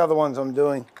and these other ones I'm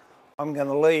doing, I'm going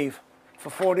to leave for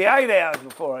 48 hours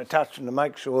before I touch them to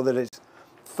make sure that it's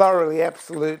thoroughly,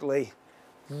 absolutely,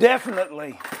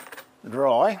 definitely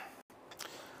dry.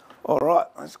 All right,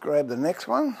 let's grab the next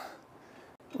one,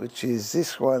 which is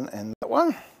this one and that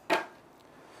one.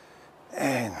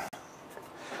 And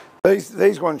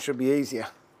these ones should be easier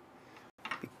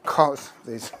because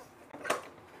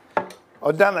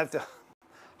I don't have to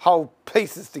hold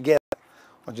pieces together.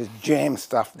 I just jam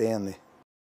stuff down there.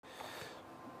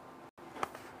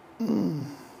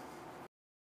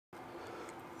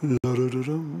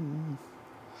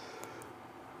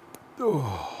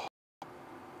 Oh.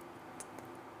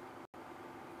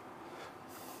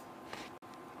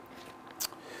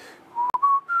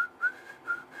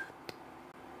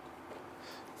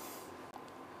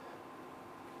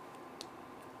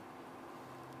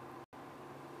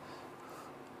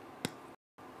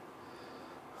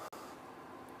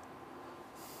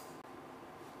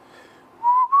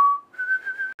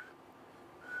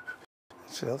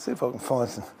 So I'll see if I can find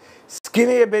some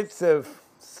skinnier bits of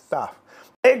stuff.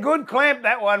 A good clamp,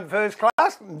 that one, first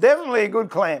class. Definitely a good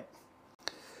clamp.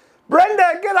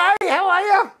 Brenda, g'day, how are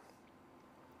you?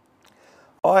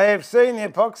 I have seen the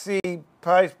epoxy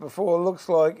paste before. Looks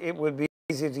like it would be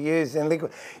easier to use than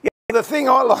liquid. Yeah, the thing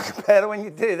I like about it, when you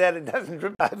do that, it doesn't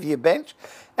drip over your bench,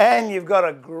 and you've got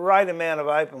a great amount of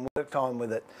open work time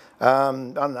with it. I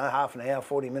don't know, half an hour,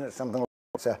 40 minutes, something like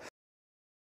that. So,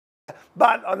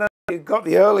 but I don't know if you've got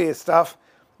the earlier stuff.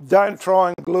 Don't try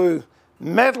and glue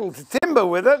metal to timber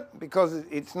with it because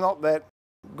it's not that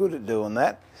good at doing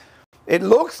that. It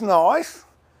looks nice,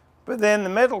 but then the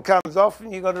metal comes off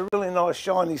and you've got a really nice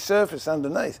shiny surface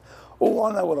underneath. Oh,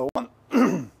 I know what I want.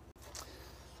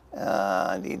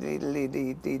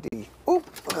 Oh,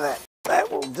 look at that.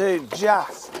 That will do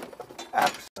just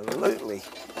absolutely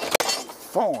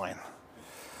fine.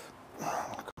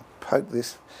 Poke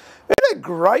this. Isn't it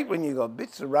great when you've got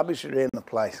bits of rubbish around the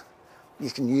place you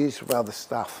can use for other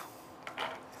stuff?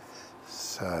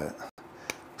 So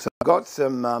I've got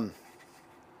some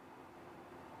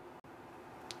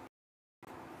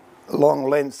long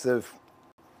lengths of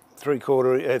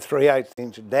 3/8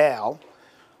 inch dowel,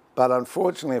 but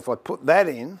unfortunately if I put that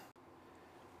in,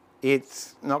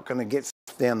 it's not going to get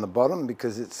down the bottom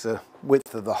because it's the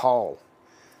width of the hole.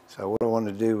 So what I want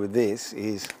to do with this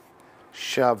is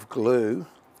shove glue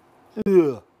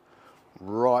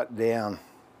right down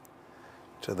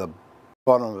to the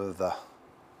bottom of the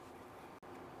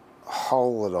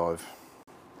hole that I've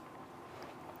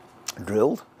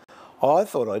drilled. I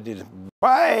thought I did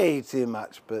way too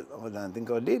much, but I don't think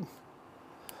I did.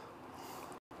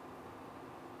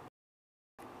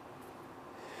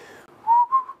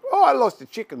 Oh, I lost a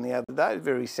chicken the other day,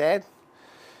 very sad.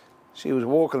 She was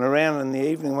walking around in the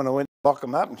evening when I went to lock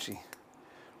them up, and she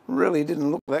really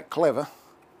didn't look that clever.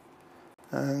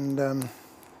 And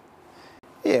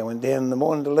yeah, I went down in the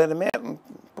morning to let him out, and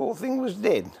the poor thing was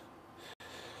dead.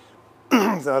 So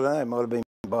I don't know, it might have been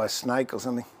by a snake or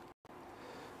something.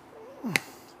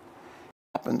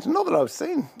 Happens. Not that I've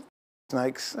seen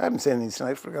snakes. I haven't seen any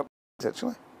snakes for a couple of years,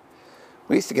 actually.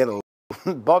 We used to get a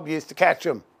lot. Bob used to catch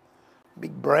them.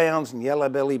 Big browns and yellow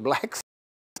belly blacks.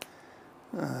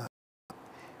 He's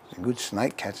a good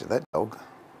snake catcher, that dog.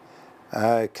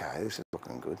 Okay, this is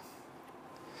looking good.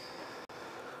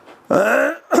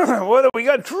 What have we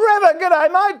got? Trevor,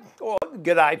 g'day, mate. Oh,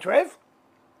 g'day, Trev.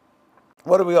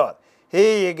 What have we got?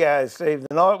 Here you go, Steve.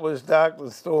 The night was dark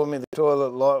and stormy. The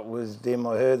toilet light was dim.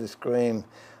 I heard a scream,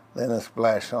 then a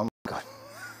splash. Oh, my God.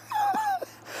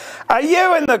 Are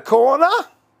you in the corner?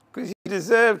 Because you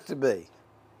deserve to be.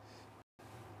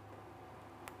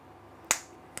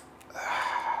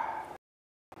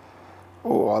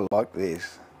 Oh, I like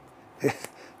this.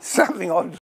 Something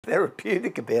odd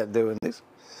therapeutic about doing this.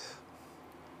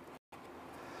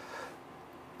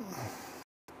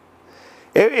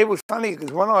 It was funny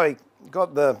because when I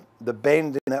got the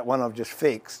bend in that one I've just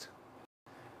fixed,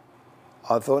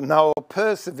 I thought, no, I'll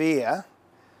persevere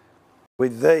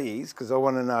with these because I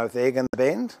want to know if they're going to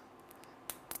bend.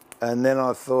 And then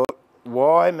I thought,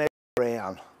 why mess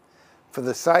around? For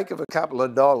the sake of a couple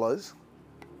of dollars,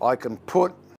 I can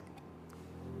put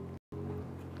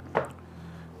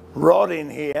rod in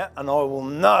here and I will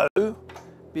know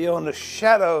beyond a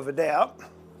shadow of a doubt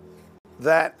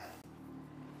that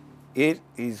it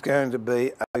is going to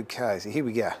be okay. So here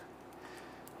we go.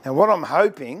 Now what I'm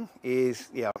hoping is,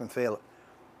 yeah, I can feel it.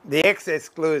 The excess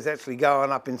glue is actually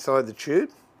going up inside the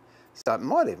tube. So it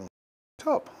might even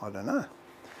top, I don't know.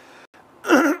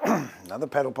 Another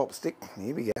paddle pop stick,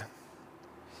 here we go.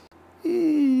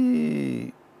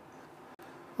 Eee.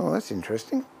 Oh, that's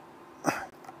interesting.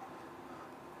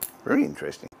 Very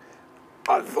interesting.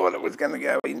 I thought it was going to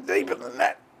go in deeper than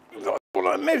that. I thought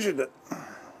I measured it.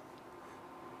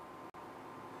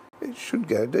 It should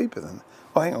go deeper than that.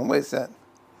 Oh, hang on, where's that?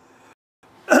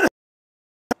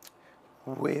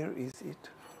 Where is it?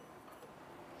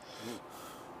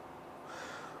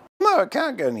 No, it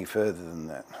can't go any further than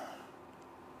that.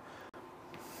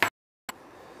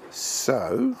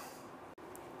 So,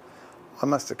 I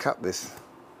must have cut this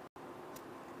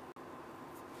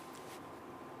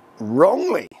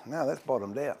wrongly. No, that's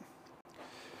bottomed out.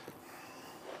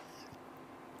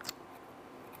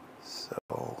 So,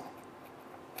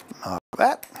 mark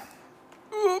that.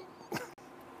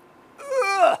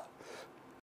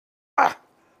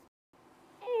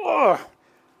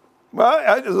 Well,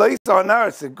 at least I know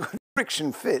it's a good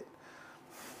friction fit.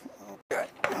 Okay.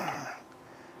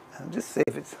 I'll just see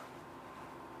if it's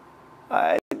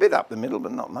a bit up the middle,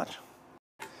 but not much.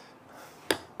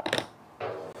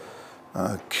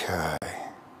 Okay.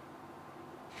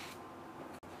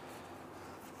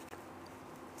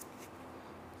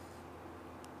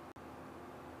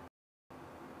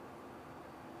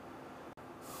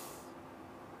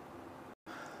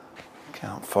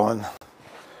 Can't find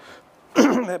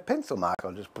that pencil mark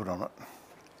I just put on it.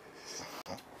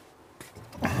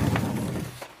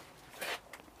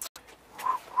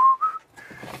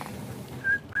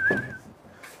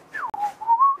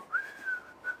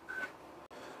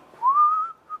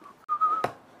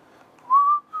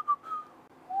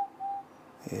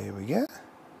 There we go.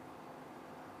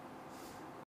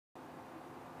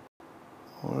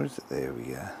 Or is it? There we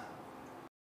go.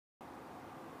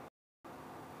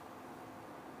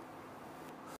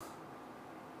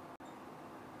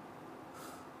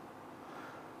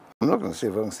 I'm not going to see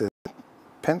if I can see the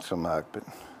pencil mark, but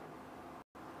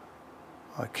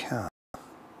I can't.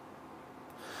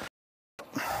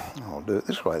 I'll do it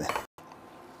this way then.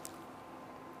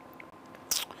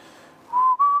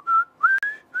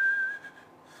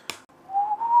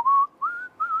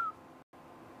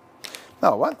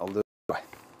 No, I won't. I'll do it this way.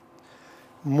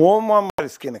 More than one way to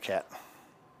skin a cat.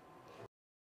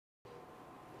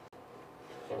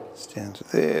 It's down to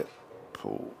there.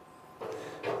 Pull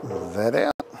that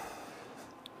out.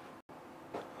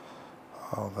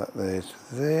 Hold that there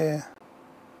to there.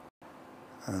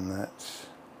 And that's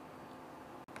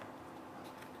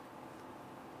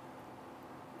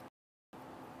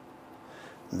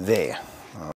there.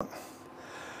 All right.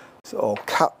 So I'll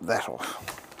cut that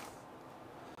off.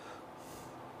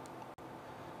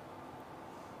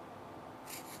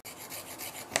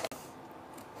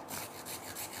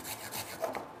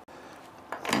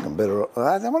 better.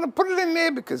 I don't want to put it in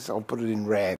there because I'll put it in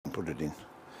rag and put it in.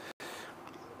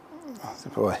 So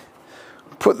if I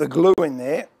put the glue in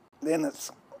there, then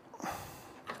it's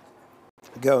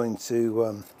going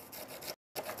to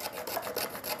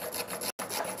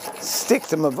stick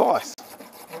to my vise.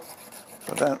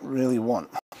 I don't really want.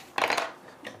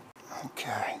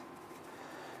 Okay,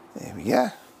 there we go.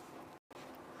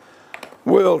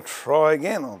 We'll try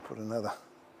again. I'll put another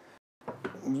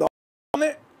line on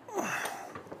it.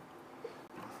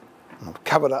 I've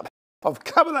covered up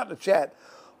the chat.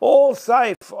 All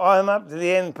safe. I'm up to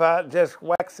the end part, just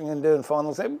waxing and doing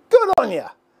final step. Good on you.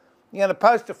 You going to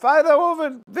post a photo of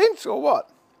it, Vince, or what?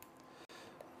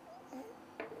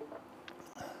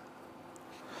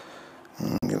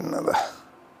 Give another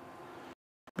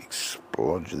big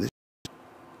splodge of this.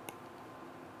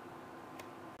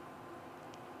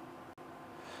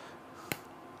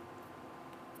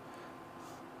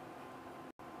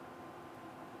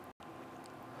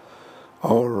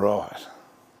 All right.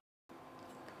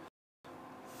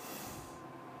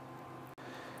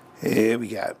 Here we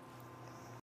go.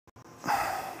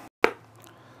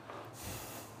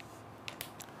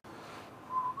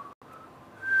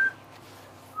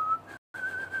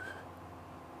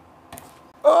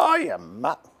 Oh, you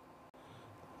mutt.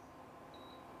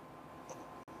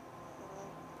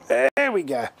 There we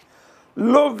go.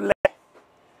 Lovely.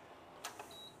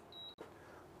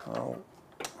 Oh.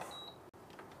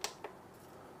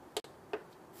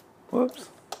 Whoops.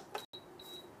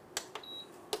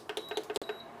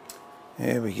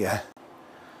 There we go.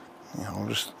 I'll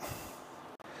just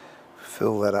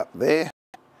fill that up there.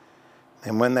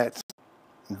 And when that's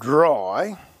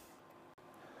dry,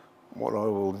 what I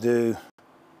will do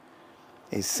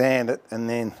is sand it, and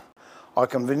then I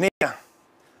can veneer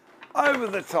over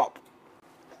the top.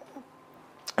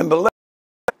 And believe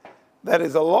me, that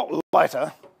is a lot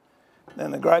lighter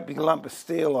than the great big lump of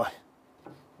steel I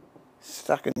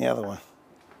stuck in the other one.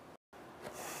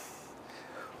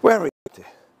 Where are we to?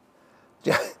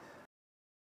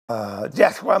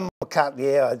 Just one more cut,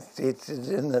 yeah, it's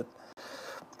in the...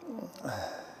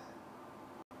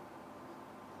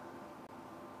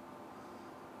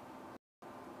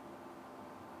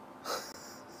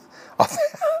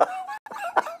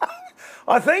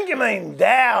 I think you mean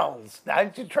dowels,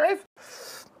 don't you, Trev?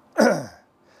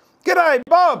 G'day,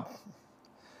 Bob.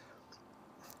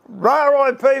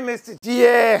 R.I.P. Mr.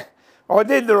 Yeah, I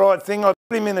did the right thing. I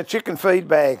put him in a chicken feed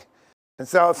bag. And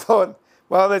so I thought,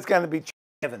 well, there's going to be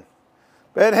heaven.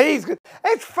 But he's good.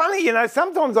 It's funny, you know,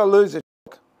 sometimes I lose a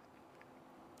chick.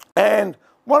 And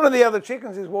one of the other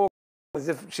chickens is walking as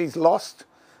if she's lost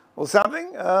or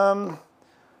something. And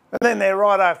then they're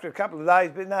right after a couple of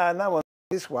days. But no one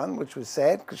this one, which was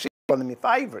sad because she's one of my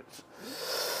favourites.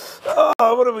 Oh,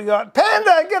 what have we got?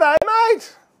 Panda, g'day,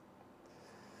 mate.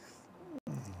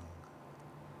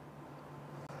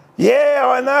 Yeah,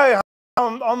 I know.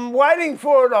 I'm waiting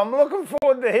for it. I'm looking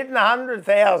forward to hitting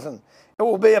 100,000. It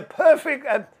will be a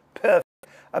personal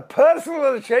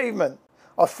achievement.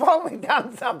 I've finally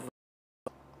done something.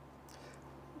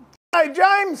 Hey,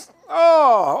 James.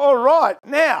 Oh, all right.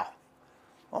 Now,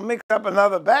 I'll mix up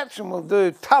another batch and we'll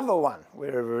do t'other one,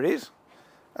 wherever it is,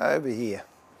 over here.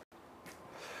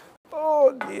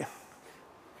 Oh, dear.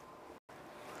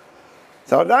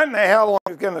 So I don't know how long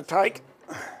it's going to take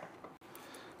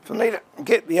for me to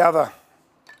get the other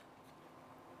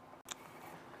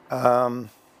well,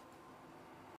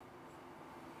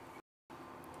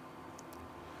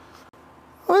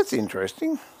 that's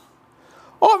interesting.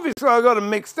 Obviously I got them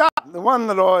mixed up. The one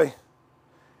that I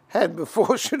had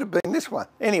before should have been this one.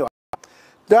 Anyway,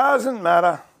 doesn't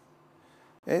matter.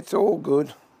 It's all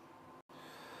good.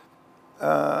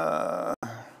 Perhaps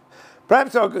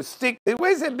I could stick...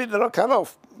 Where's that bit that I cut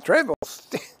off? Trev,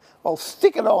 I'll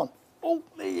stick it on. Oh,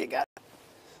 there you go.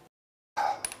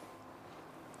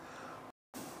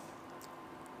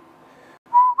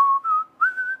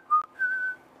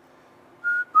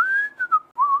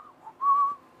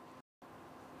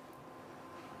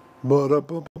 I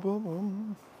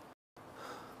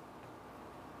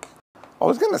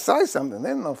was going to say something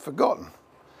then and I've forgotten.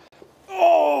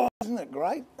 Oh, isn't it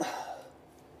great?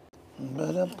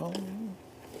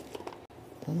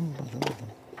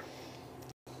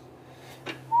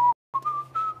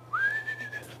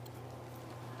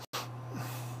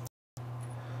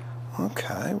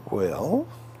 Okay, well,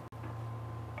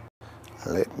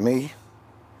 let me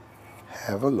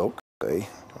have a look. See.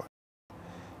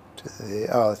 To there.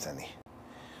 Oh, it's only an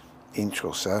inch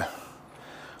or so.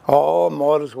 Oh,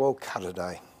 might as well cut a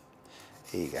day.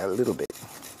 Here you go, a little bit.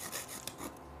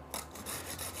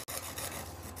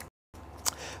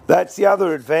 That's the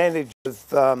other advantage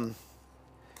of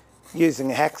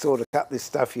using a hacksaw to cut this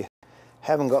stuff, you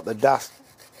haven't got the dust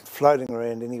floating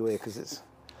around anywhere because it's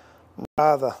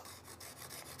rather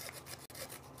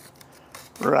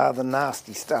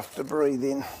nasty stuff to breathe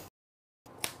in.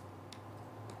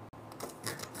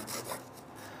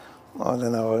 I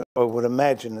don't know, I would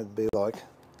imagine it'd be like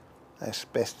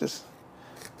asbestos.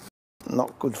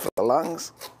 Not good for the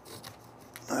lungs.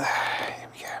 Here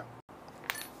we go.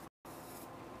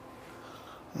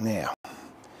 Now,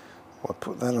 I'll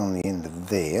put that on the end of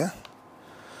there,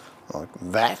 like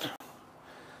that.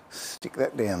 Stick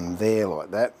that down there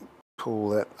like that. Pull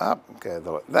that up, go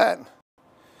like that.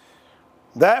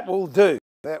 That will do.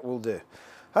 That will do.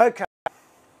 Okay.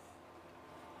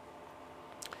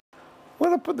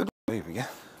 Where'd I put the... Here we go.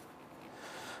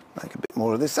 Make a bit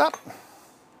more of this up.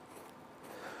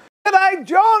 G'day,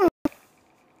 John!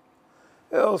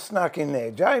 Who else snuck in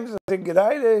there? James, I said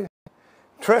g'day to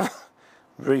Trevor.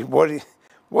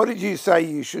 What did you say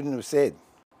you shouldn't have said?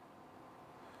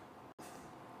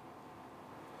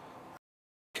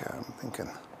 Okay, I'm thinking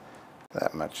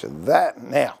that much of that.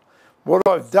 Now, what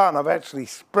I've done, I've actually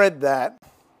spread that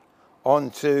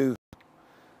onto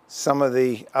some of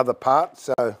the other parts,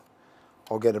 so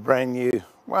I'll get a brand new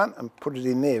one and put it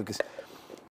in there, because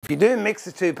if you do mix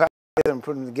the two parts together and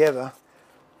put them together,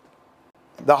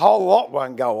 the whole lot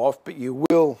won't go off, but you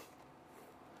will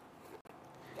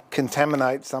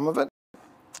contaminate some of it.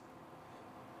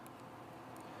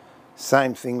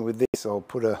 Same thing with this. I'll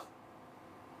put a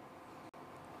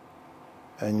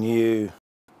new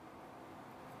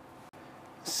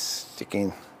stick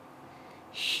in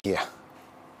here.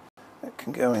 That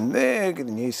can go in there, get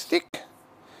a new stick.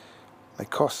 They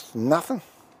cost nothing.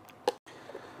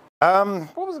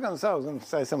 What was I going to say? I was going to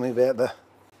say something about the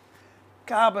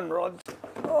carbon rods.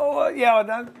 Oh, yeah, I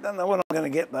don't know when I'm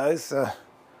going to get those. So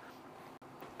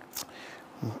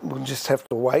we'll just have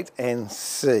to wait and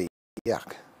see.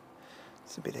 Yuck.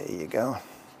 It's a bit how you going.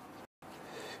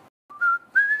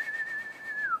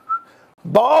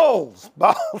 Bowls!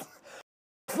 Bowls! I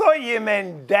thought you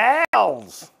meant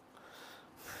dowels.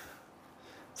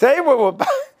 See, we were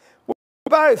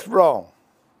both wrong.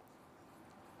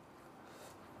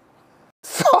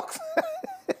 Socks.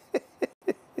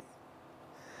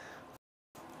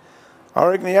 I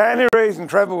reckon the only reason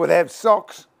Trevor would have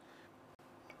socks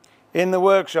in the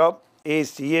workshop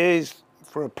is to use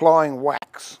for applying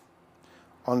wax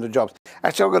onto jobs.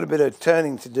 Actually, I've got a bit of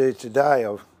turning to do today.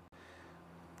 I've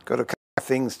got a couple of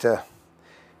things to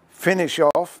finish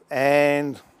off,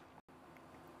 and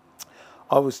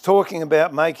I was talking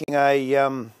about making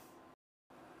a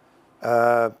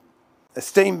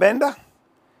steam bender.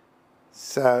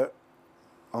 So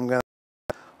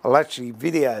I'll actually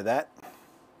video that.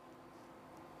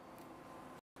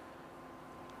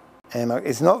 And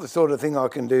it's not the sort of thing I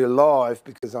can do live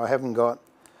because I haven't got...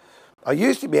 I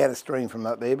used to be able to stream from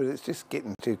up there, but it's just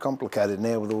getting too complicated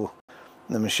now with all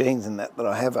the machines and that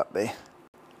I have up there.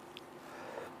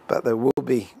 But there will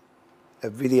be a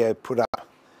video put up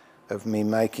of me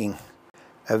making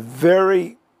a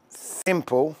very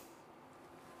simple,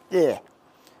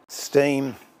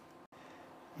 steam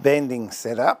bending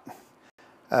setup.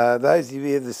 Those of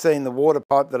you that have seen the water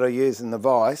pipe that I use in the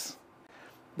vise,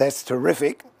 that's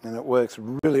terrific and it works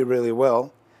really, really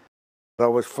well. But I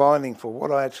was finding for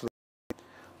what I actually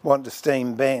want to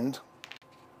steam bend,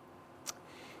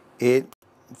 it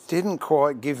didn't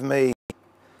quite give me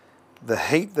the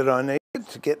heat that I needed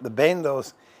to get the bend. I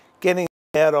was getting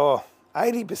about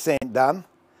 80% done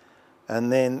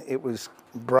and then it was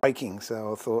breaking.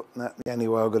 So I thought, no, the only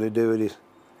way I've got to do it is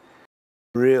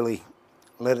really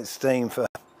let it steam for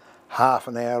half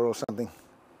an hour or something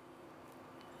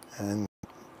and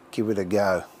give it a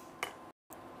go.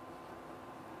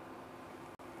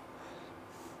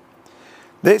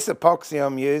 This epoxy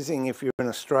I'm using, if you're in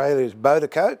Australia, is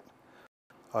Bodacoat.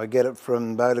 I get it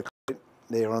from Bodacoat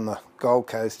there on the Gold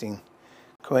Coast in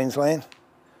Queensland.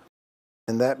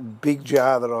 And that big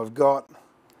jar that I've got,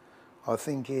 I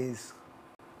think is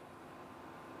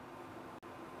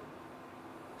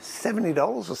 $70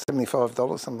 or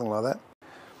 $75, something like that.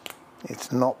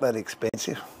 It's not that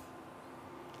expensive,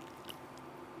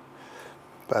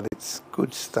 but it's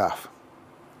good stuff.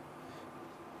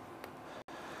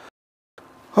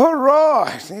 All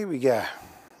right, here we go.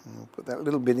 I'll put that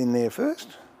little bit in there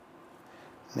first.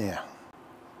 Now,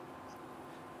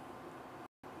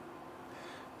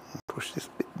 push this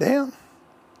bit down.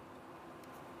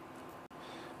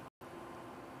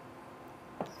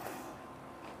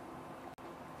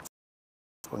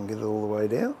 If I can get it all the way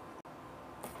down.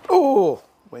 Oh,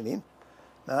 went in.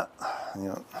 No, hang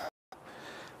on.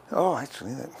 Oh,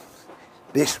 actually,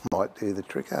 this might do the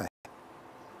trick, eh?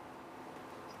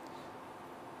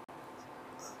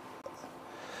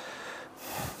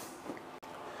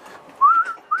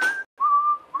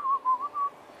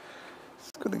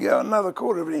 Got to go another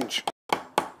 1/4 inch.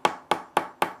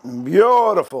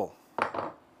 Beautiful.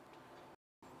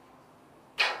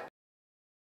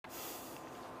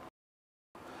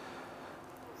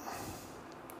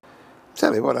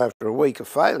 Tell you what, after a week of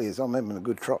failures, I'm having a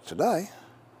good trot today.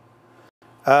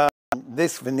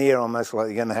 This veneer I'm most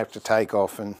likely going to have to take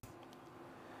off and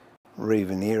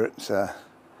re-veneer it, so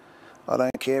I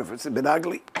don't care if it's a bit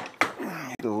ugly.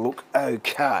 It'll look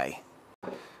okay.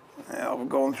 Now I've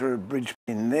gone through a bridge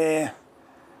pin there.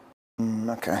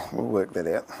 Okay, we'll work that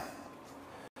out.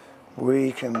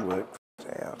 We can work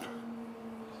that out.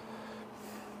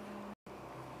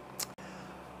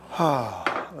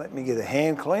 Let me get a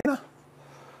hand cleaner.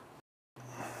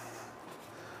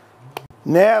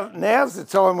 Now's the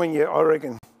time when I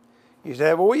reckon, you should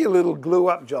have all your little glue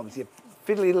up jobs, your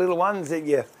fiddly little ones that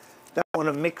you don't want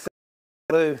to mix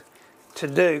glue to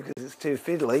do because it's too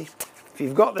fiddly. If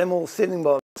you've got them all sitting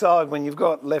by the side, when you've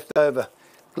got leftover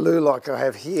glue like I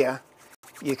have here,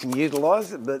 you can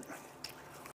utilise it, but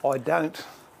I don't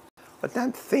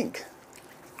think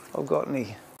I've got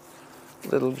any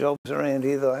little jobs around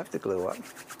here that I have to glue up.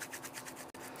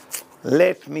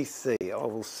 Let me see, I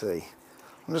will see.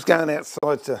 I'm just going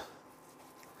outside to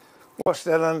wash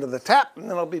that under the tap, and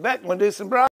then I'll be back and we'll do some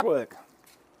brush work.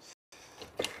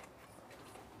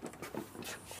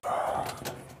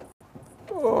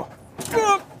 Oh,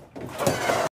 oh,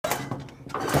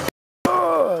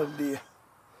 oh dear.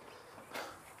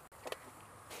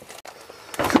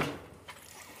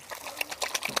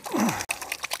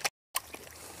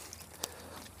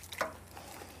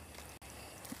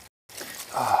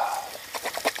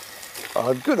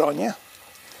 Oh, good on you.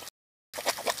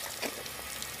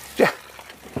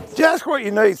 Just what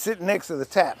you need sitting next to the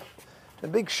tap. A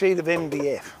big sheet of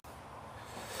MDF.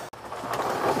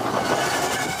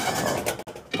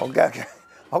 I'll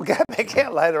go back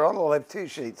out later on. I'll have 2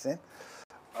 sheets then.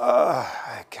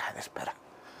 Okay, that's better.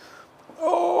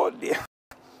 Oh dear.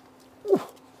 Ooh.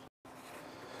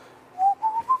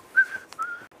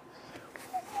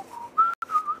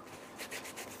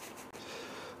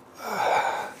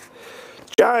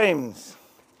 James,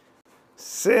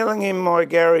 sealing in my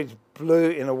garage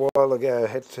blew in a while ago.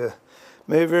 Had to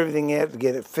move everything out to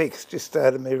get it fixed. Just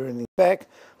started moving everything back.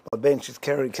 My bench is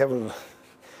covered with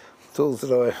tools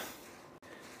that I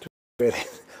took ready.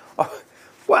 Oh,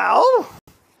 well,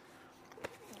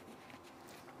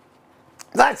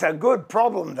 that's a good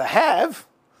problem to have.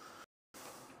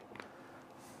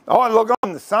 Oh, look,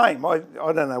 I'm the same. I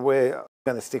don't know where I'm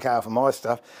going to stick half of my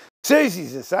stuff.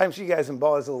 Susie's the same. She goes and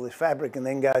buys all this fabric and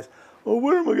then goes, oh,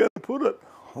 where am I going to put it?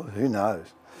 Well, who knows?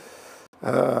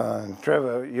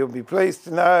 Trevor, you'll be pleased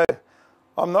to know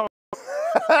I'm not...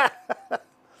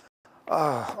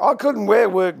 I couldn't wear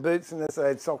work boots unless I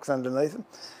had socks underneath them.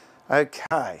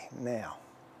 Okay, now,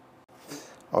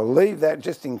 I'll leave that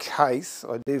just in case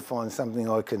I do find something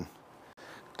I can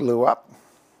glue up.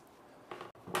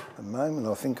 At the moment,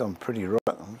 I think I'm pretty right.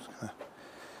 I'm just going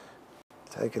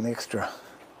to take an extra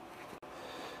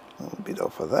little bit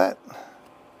off of that.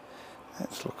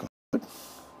 That's looking good.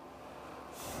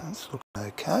 That's looking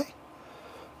okay.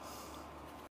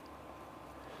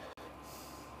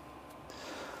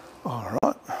 All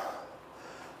right.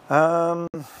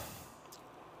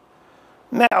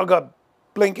 Now I've got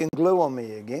blinking glue on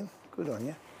me again. Good on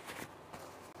you.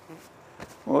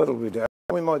 What'll we do?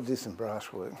 We might do some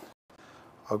brush work.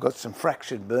 I've got some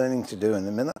fractured burning to do in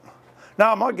a minute. No,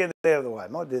 I might get it out of the way. I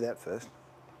might do that first.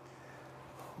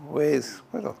 Where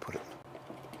did I put it?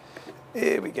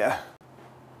 Here we go.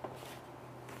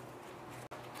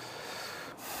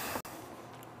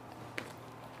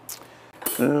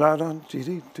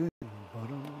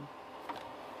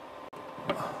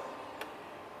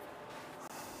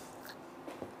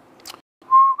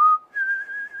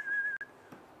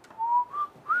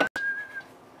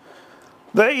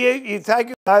 You take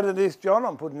a note of this, John.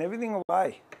 I'm putting everything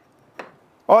away.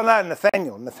 Oh no,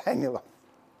 Nathaniel.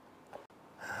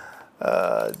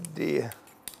 Oh dear.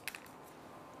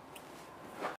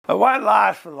 It won't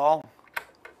last for long.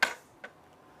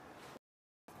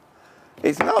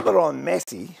 It's not that I'm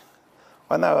messy.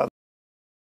 I know I'm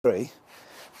free.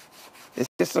 It's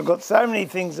just I've got so many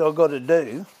things I've got to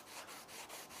do.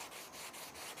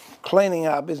 Cleaning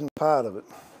up isn't part of it.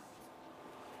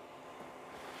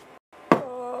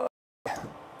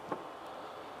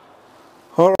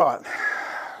 All right,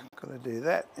 got to do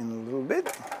that in a little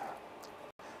bit.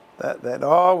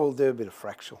 Oh, we'll do a bit of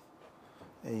fractal.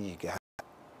 There you go.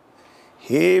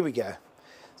 Here we go.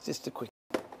 It's just a quick.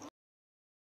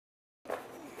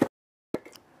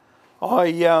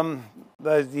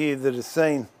 Those of you that have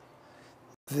seen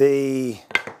the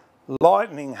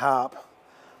lightning harp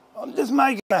I'm just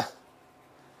making a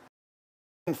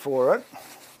stand for it,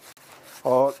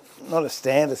 or not a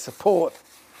stand, a support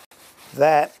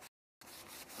that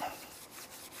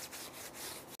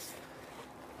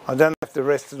I don't have to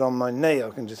rest it on my knee. I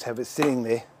can just have it sitting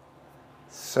there.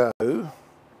 So,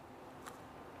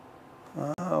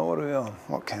 what are we on?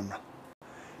 What camera?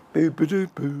 Boo boo doo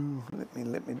boo.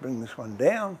 Let me bring this one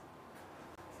down.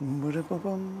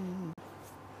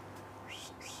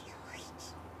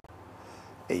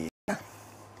 There you go.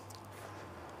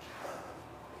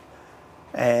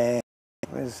 And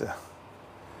where's the?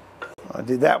 I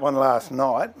did that one last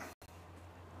night.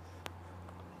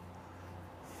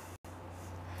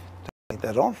 Take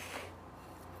that on.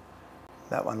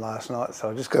 That one last night.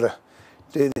 So I just got to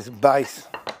do this base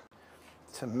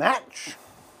to match.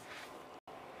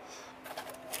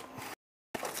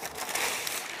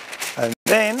 And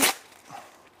then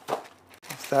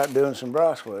start doing some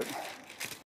brass work.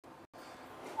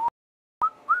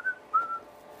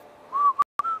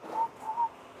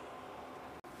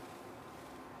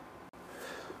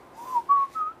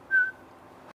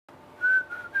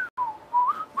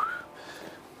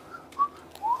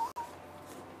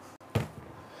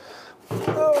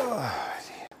 Oh,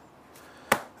 dear.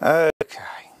 Okay.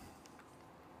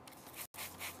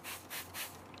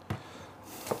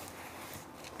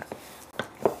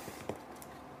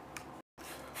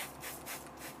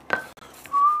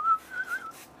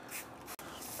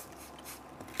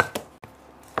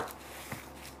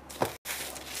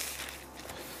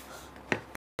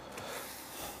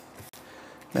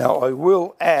 Now I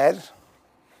will add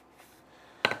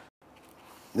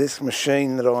this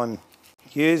machine that I'm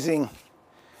using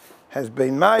has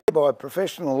been made by a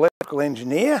professional electrical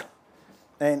engineer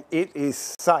and it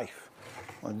is safe.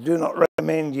 I do not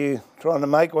recommend you trying to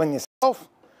make one yourself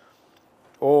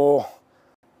or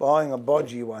buying a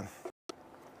bodgy one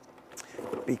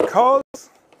because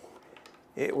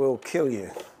it will kill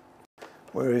you.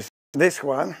 Whereas this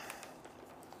one,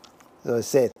 as I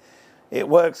said, it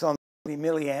works on 30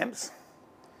 milliamps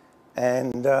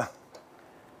and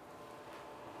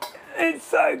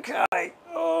it's okay.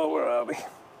 Oh, where are we?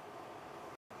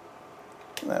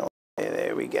 No,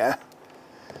 there we go.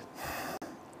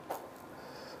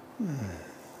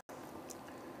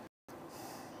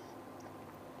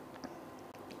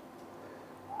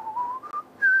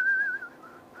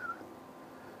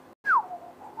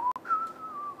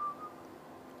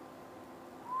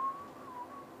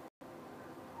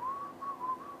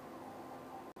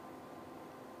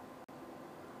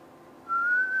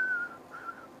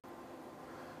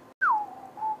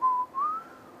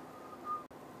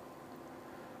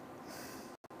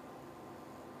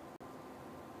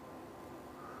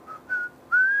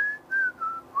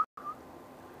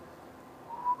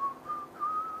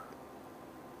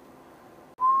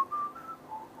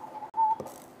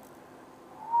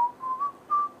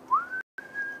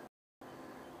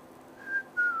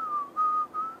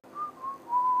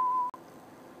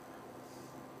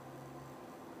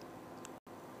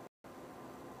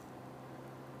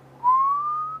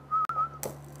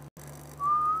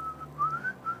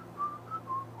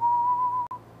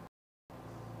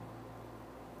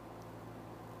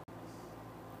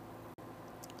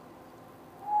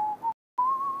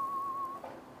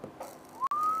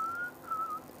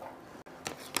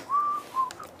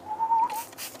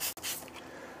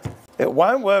 It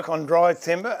won't work on dry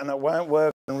timber and it won't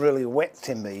work on really wet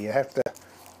timber. You have to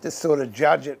just sort of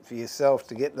judge it for yourself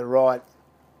to get the right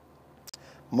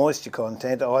moisture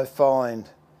content. I find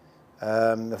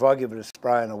if I give it a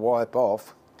spray and a wipe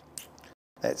off,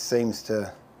 that seems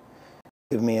to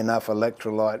give me enough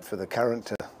electrolyte for the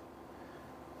current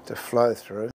to flow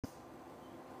through.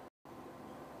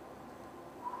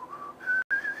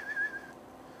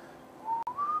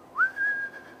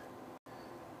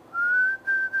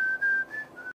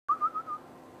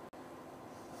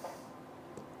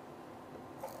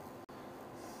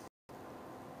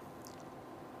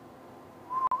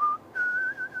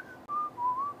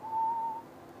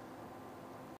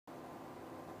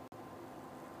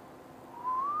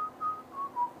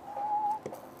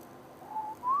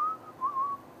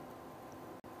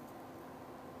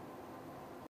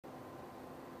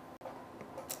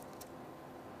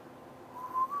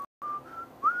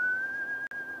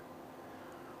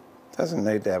 Doesn't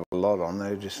need to have a lot on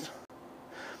there, just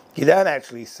you don't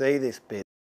actually see this bit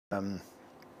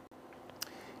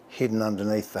hidden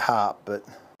underneath the harp, but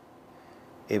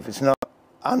if it's not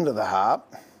under the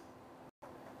harp,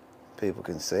 people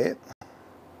can see it.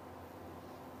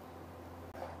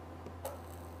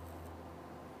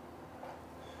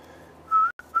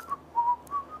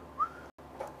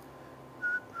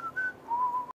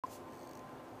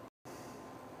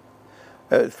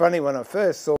 It's funny, when I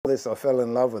first saw this, I fell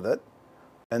in love with it.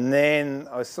 And then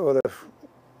I sort of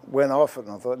went off it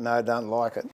and I thought, no, I don't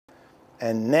like it.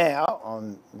 And now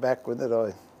I'm back with it.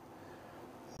 I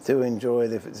do enjoy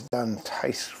it if it's done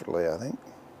tastefully, I think.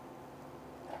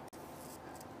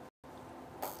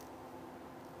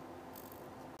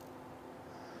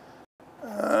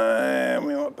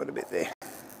 We might put a bit there.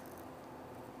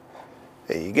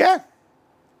 There you go.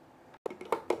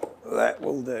 That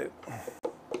will do.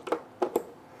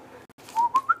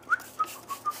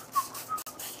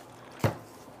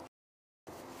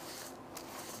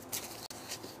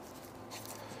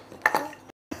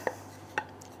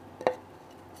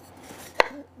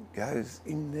 Goes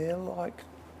in there like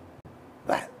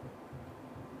that.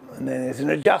 And then there's an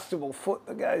adjustable foot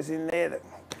that goes in there that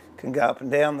can go up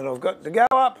and down, that I've got to go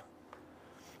up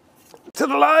to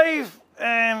the lathe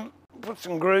and put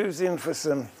some grooves in for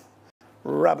some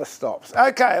rubber stops.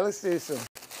 Okay, let's do some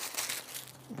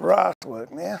brass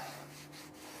work now.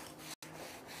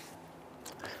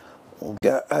 We'll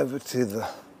go over to the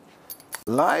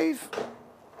lathe.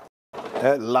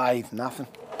 Nothing.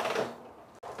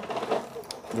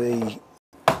 The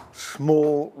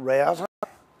small router,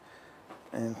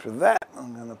 and for that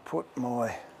I'm going to put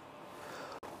my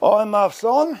eye muffs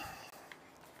on,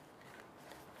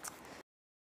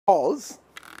 because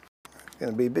there's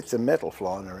going to be bits of metal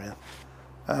flying around.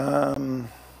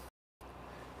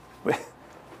 Let's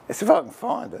see if I can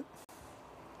find it.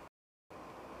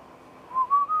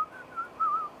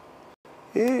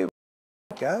 Here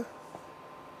we go.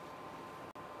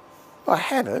 I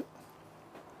had it.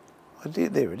 I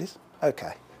did, there it is.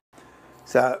 Okay.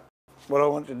 So what I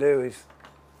want to do is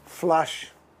flush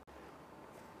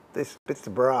this bit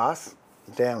of brass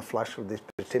down flush with this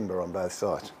bit of timber on both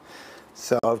sides.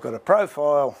 So I've got a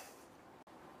profile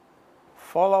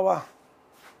follower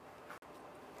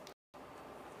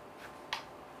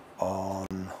on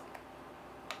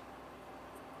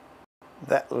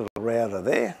that little router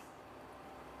there.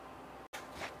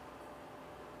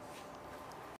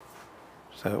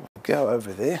 So we'll go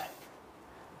over there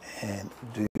and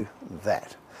do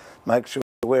that. Make sure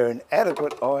you're wearing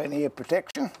adequate eye and ear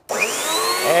protection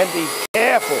and be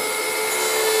careful.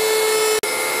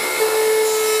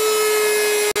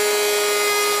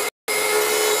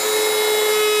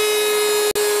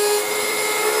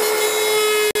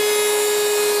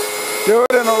 Do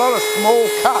it in a lot of small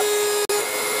cuts.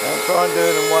 Don't try and do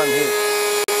it in one hit.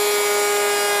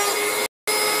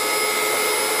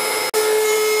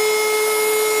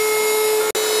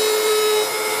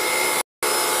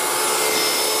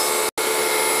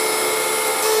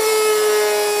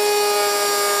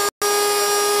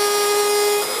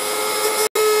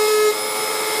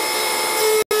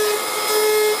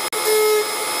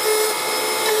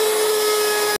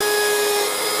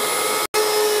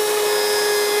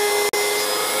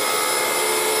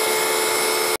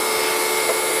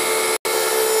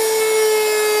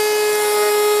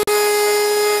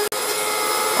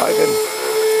 I can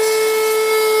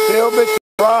feel bits of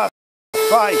brass in the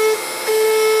face.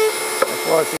 That's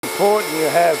why it's important you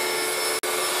have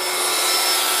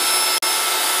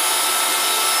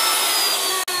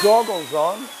goggles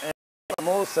on. And what I'm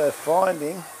also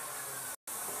finding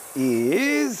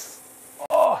is,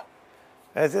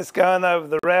 as it's going over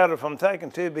the router, if I'm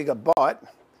taking too big a bite,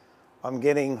 I'm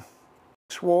getting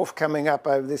swarf coming up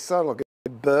over this side, like a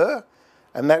burr,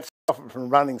 and that's stopping it from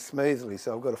running smoothly.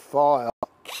 So I've got a file.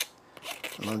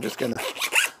 And I'm just going to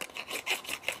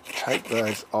take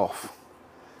those off.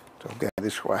 So I'll go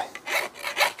this way.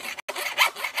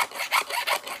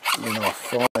 And then I'll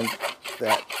find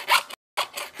that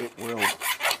it will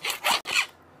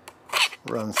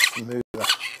run smoother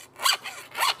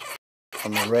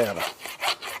on the router.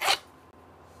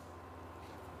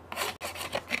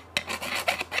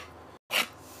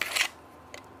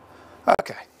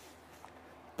 Okay,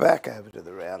 back over to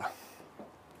the router.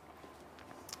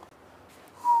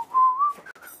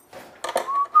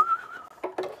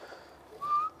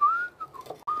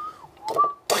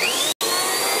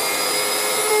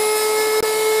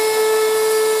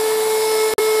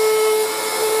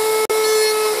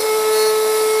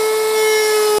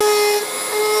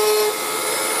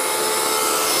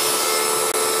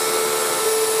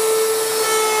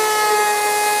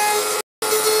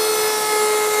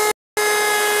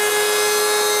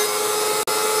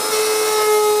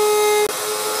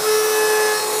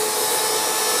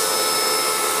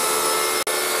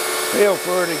 Feel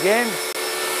for it again.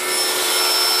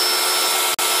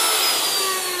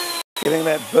 Getting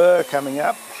that burr coming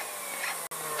up.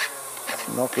 Let's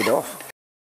knock it off.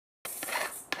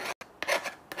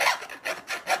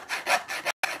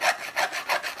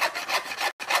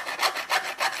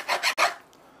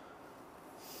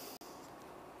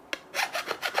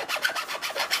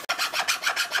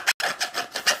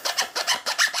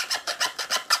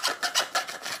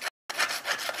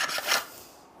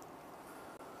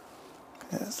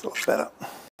 better.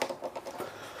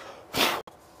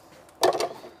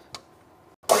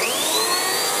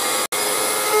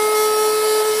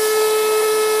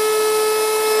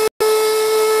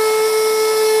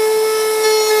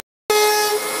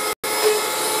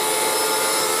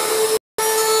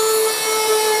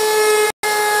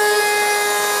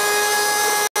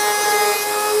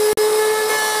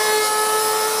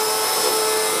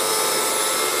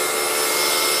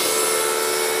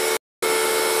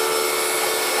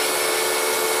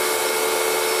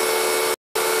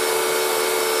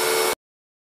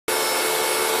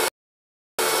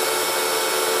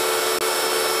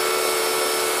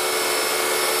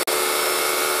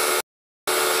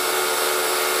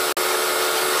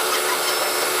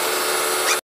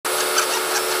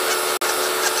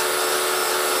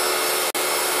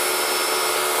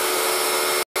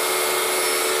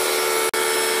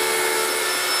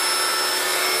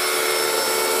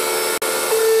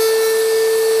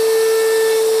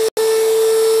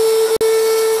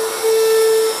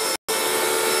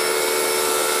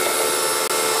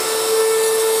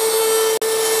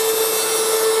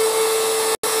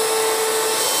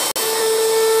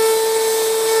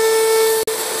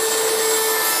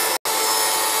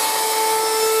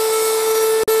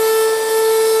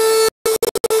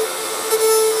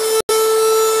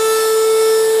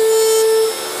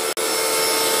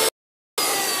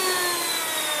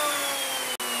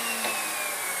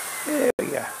 There we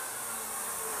go.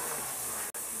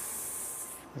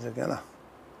 Is it gonna?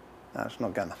 No, it's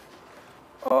not gonna.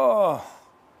 Oh,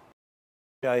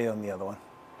 show you on the other one.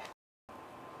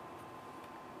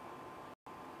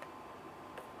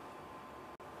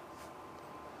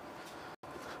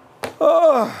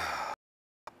 Oh,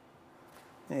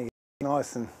 there you go.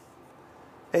 Nice and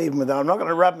even with that. I'm not going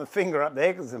to rub my finger up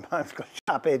there because it's got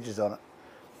sharp edges on it.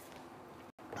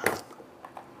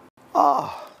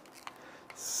 Oh,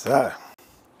 so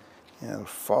now I'll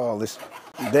file this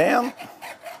down.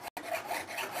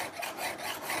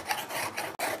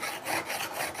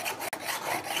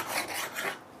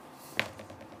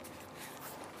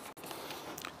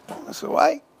 Put this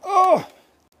away. Oh,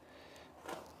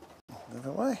 put that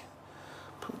away.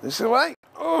 Put this away.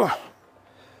 Oh,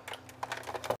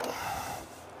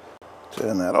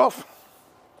 turn that off.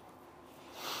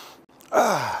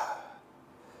 Ah.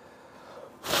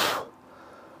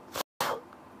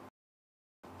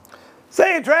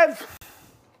 See you, Trev.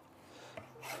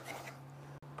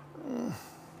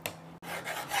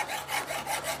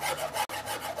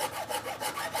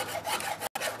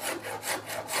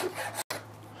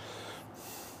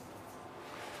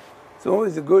 It's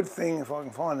always a good thing if I can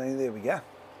find any. There we go.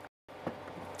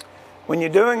 When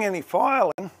you're doing any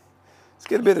filing, let's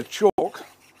get a bit of chalk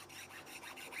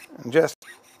and just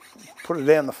put it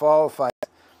down the file face.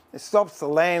 It stops the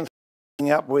land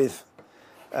up with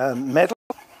metal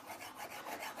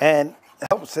and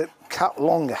helps it cut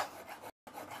longer.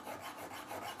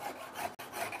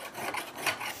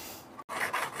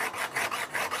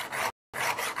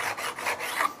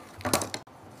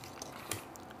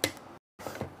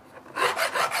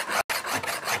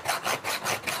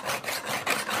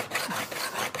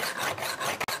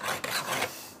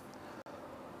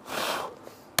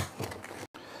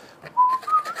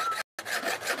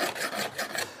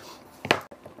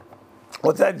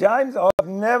 What's that, James? I've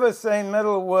never seen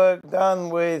metal work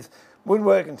done with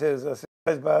woodworking tools,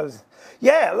 I suppose.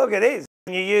 Yeah, look, it is.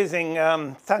 You're using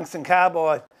tungsten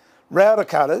carbide router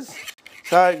cutters,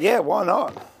 so yeah, why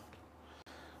not?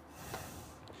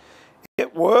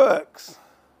 It works.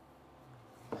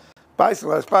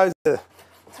 Basically, I suppose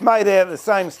it's made out of the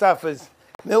same stuff as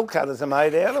mill cutters are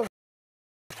made out of.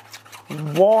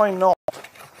 Why not?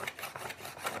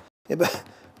 Yeah, but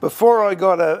before I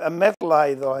got a metal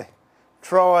lathe, I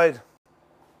tried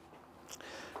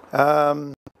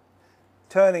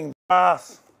turning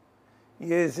brass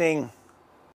using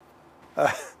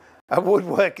a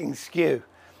woodworking skew.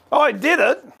 I did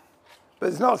it, but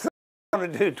it's not something I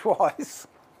want to do twice.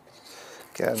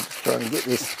 Okay, I'm just trying to get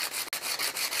this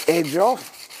edge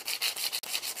off.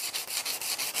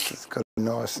 It's got to be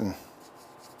nice and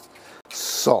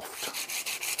soft.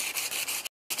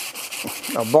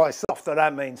 Now, by soft, I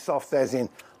don't mean soft as in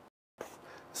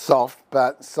soft,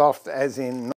 but soft as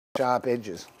in not sharp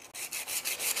edges.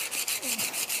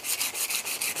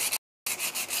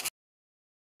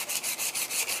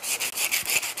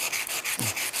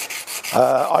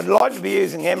 I'd like to be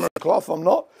using emery cloth. I'm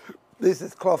not. This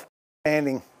is cloth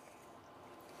sanding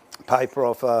paper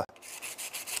off a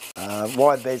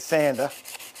wide bed sander,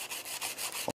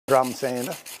 or drum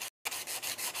sander.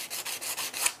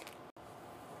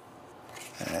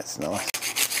 That's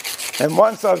nice. And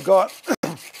once I've got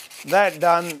that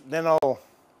done, then I'll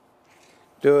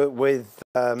do it with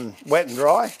wet and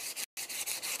dry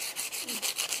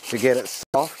to get it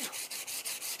soft.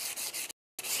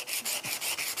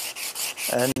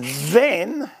 And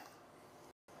then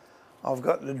I've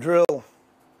got to drill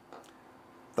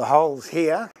the holes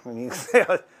here. And you can see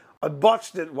I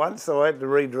botched it once, so I had to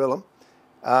re-drill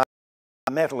them.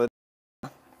 Metal it.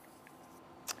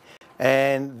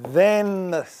 And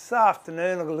then this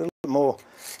afternoon I've got a little bit more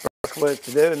brush work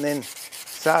to do, and then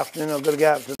this afternoon I've got to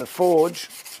go up to the forge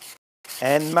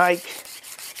and make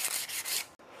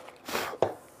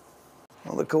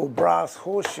what they're called brass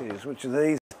horseshoes, which are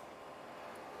these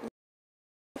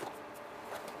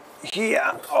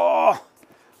here. Oh,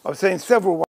 I've seen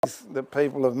several ways that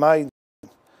people have made.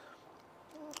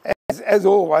 As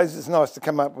always, it's nice to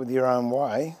come up with your own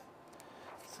way.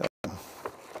 So,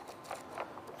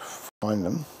 find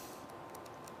them.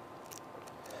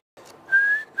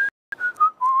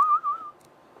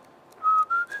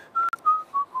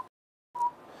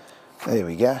 There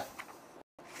we go.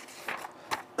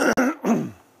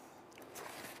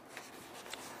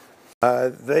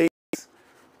 These,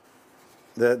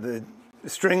 the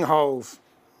string holes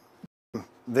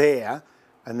there,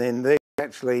 and then these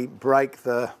actually break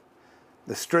the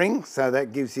string, so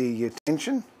that gives you your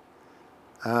tension.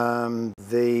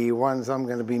 The ones I'm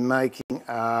going to be making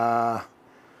are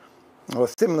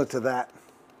similar to that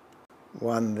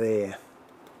one there.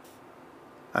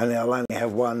 Only I'll only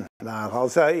have one nail hole.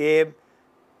 So yeah, a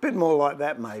bit more like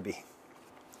that maybe.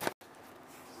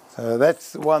 So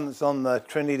that's the one that's on the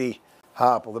Trinity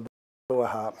harp, or the door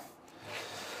harp.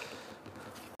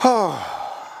 Oh,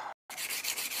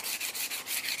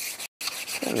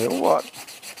 tell you what.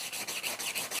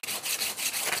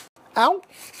 Ow!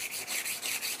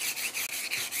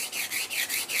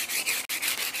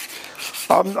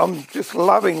 I'm just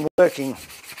loving working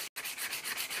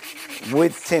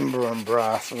with timber and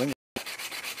brass. I think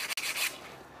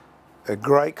a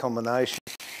great combination.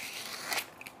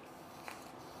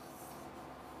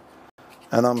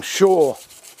 And I'm sure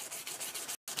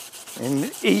in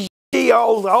the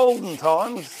olden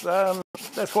times,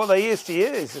 that's what they used to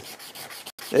use.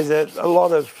 There's a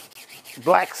lot of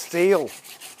black steel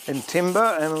in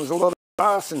timber, and there was a lot of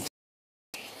brass in timber.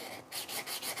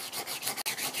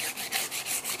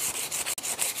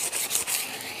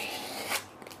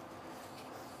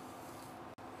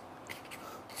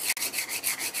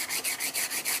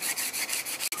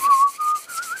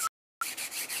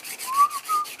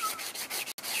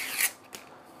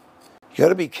 You've got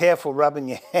to be careful rubbing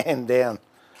your hand down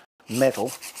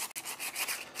metal,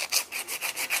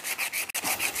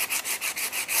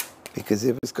 because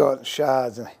if it's got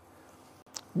shards, and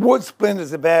wood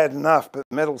splinters are bad enough, but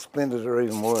metal splinters are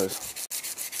even worse.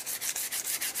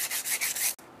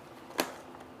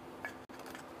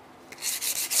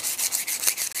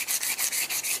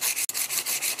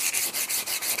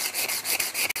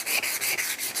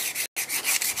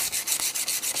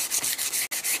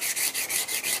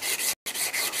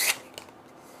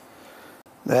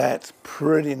 That's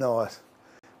pretty nice.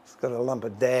 It's got a lump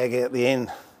of dag out the end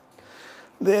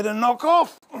there to knock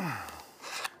off.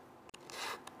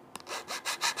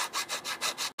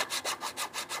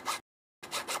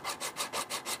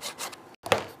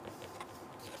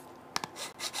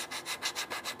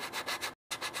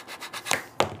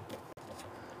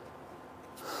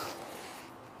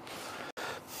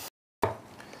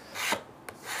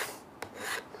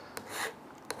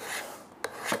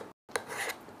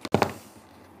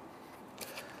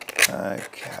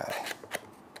 Okay.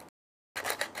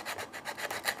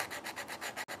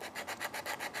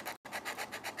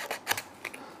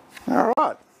 All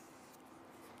right.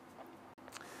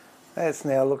 That's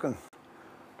now looking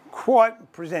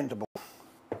quite presentable.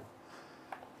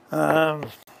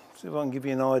 See if I can give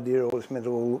you an idea of what it's meant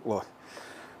to all look like.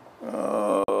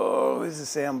 Oh, where's the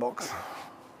sound box?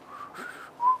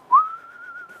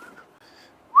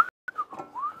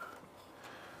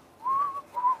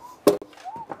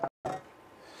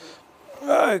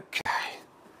 Okay,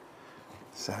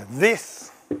 so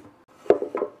this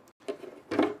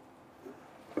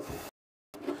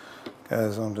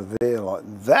goes onto there like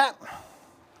that.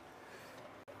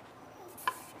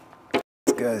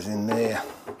 This goes in there.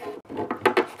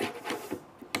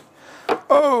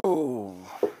 Oh,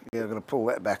 yeah, I've got to pull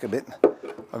that back a bit.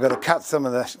 I've got to cut some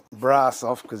of the brass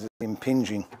off because it's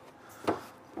impinging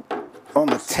on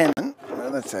the tenon.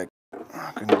 Well, that's okay.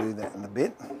 I can do that in a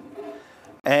bit.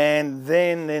 And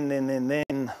then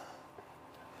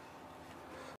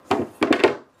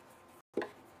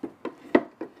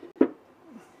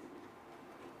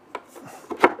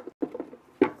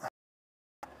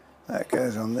That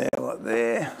goes on there like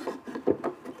there.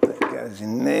 That goes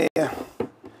in there.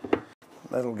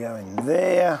 That'll go in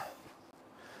there.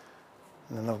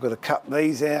 And then I've got to cut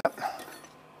these out.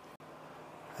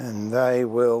 And they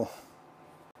will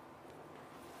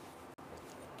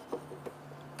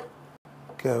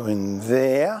go in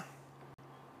there.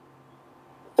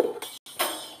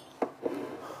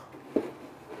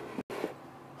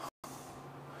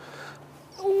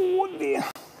 Oh dear.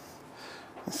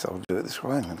 So I'll do it this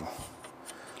way and it'll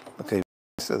look even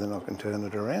so then I can turn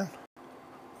it around.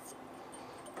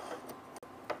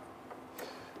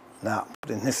 Now,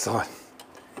 put it in this side.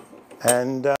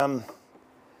 And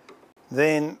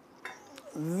then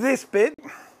this bit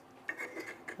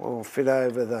will fit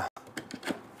over the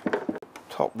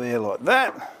top there like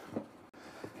that.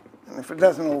 And if it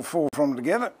doesn't all fall from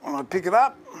together, when I pick it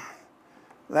up,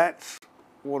 that's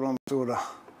what I'm sort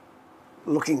of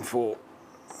looking for.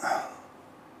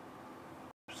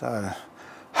 So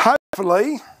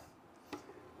hopefully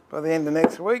by the end of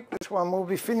next week, this one will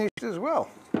be finished as well.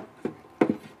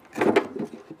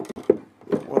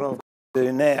 What I've got to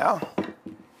do now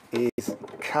is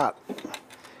cut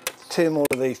 2 more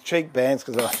of these cheek bands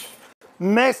because I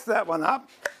messed that one up.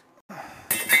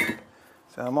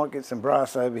 So I might get some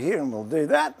brass over here and we'll do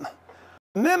that.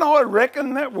 And then I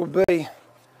reckon that will be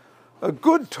a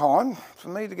good time for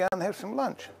me to go and have some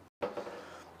lunch.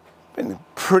 Been a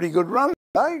pretty good run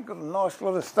today, got a nice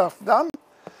lot of stuff done.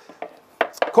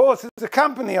 Of course, it's the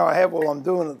company I have while I'm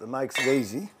doing it that makes it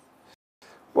easy.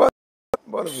 What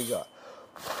have we got?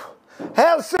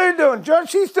 How's Sue doing, John?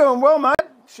 She's doing well, mate.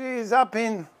 She's up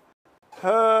in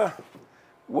her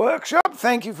workshop.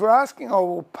 Thank you for asking. I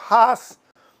will pass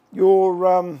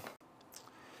your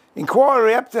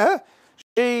inquiry up to her.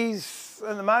 She's,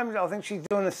 at the moment, I think she's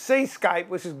doing a seascape,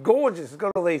 which is gorgeous. It's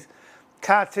got all these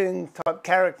cartoon type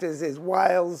characters. There's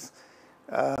whales,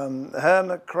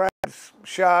 hermit crabs,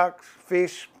 sharks,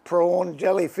 fish, prawn,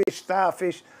 jellyfish,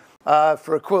 starfish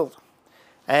for a quilt.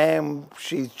 And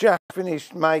she's just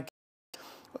finished making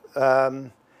our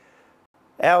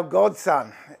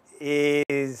godson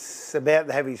is about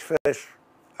to have his first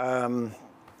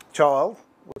child,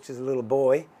 which is a little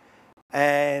boy,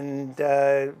 and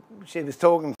she was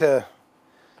talking to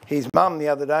his mum the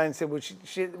other day and said,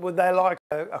 would they like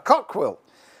a cock quilt?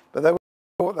 But they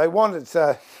what they wanted.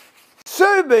 So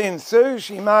Sue being Sue,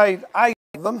 she made 8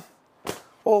 of them,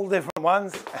 all different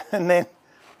ones, and then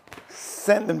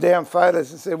sent them down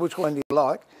photos and said, which one do you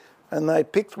like? And they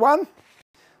picked one.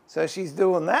 So she's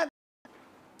doing that.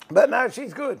 But no,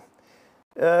 she's good.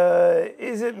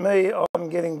 Is it me? I'm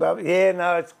getting buffeted. Yeah,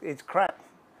 no, it's crap.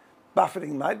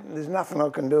 Buffeting, mate. There's nothing I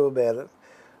can do about it.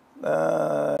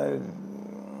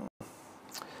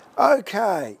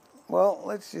 Okay. Well,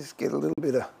 let's just get a little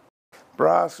bit of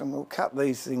brass and we'll cut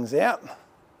these things out.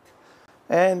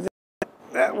 And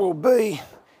that will be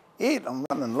it. I'm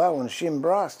running low on shim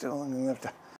brass still. I'm going to have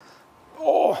to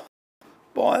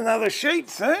buy another sheet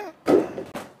soon.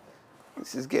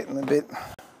 This is getting a bit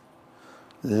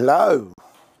low.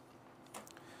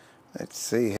 Let's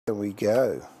see how we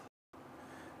go.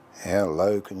 How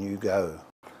low can you go?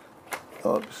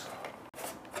 Oops.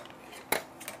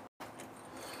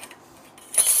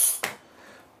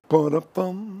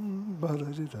 Ba-da-bum,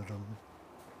 ba-da-da-dum.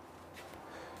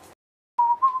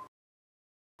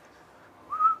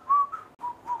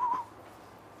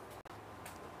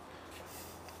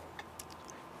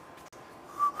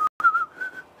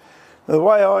 The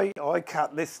way I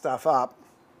cut this stuff up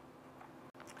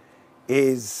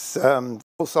is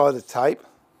double-sided tape.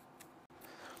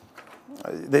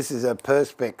 This is a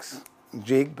Perspex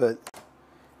jig, but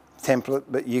template,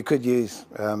 but you could use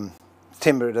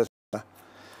timber. It doesn't matter.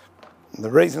 The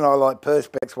reason I like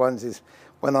Perspex ones is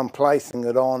when I'm placing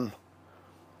it on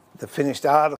the finished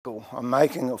article I'm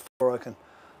making it for, I can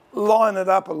line it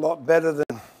up a lot better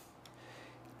than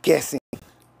guessing.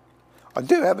 I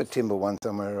do have a timber one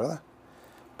somewhere or other,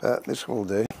 but this will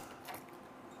do.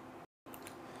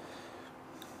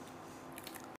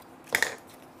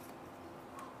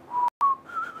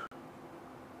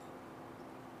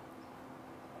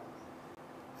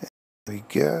 There we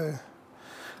go.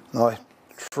 And I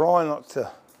try not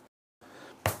to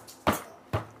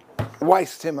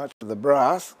waste too much of the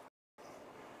brass.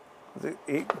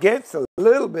 It gets a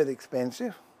little bit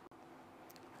expensive,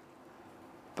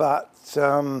 but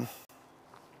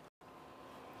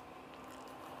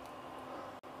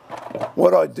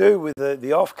what I do with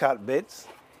the off-cut bits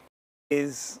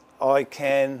is I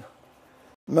can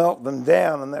melt them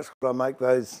down, and that's what I make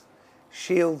those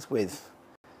shields with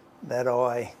that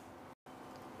I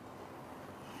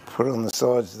put on the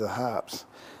sides of the harps.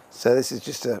 So this is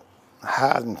just a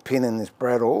hardened pin in this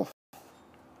brad awl.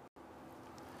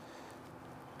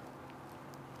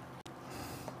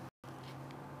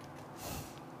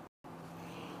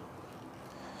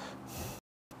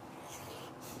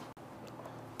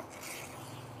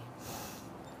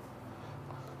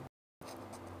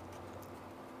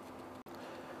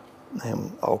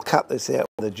 And I'll cut this out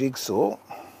with a jigsaw.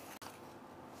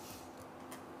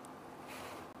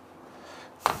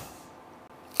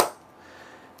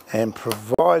 And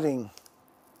providing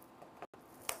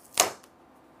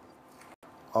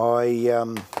I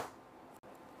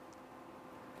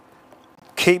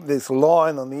keep this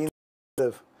line on the inside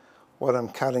of what I'm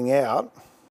cutting out,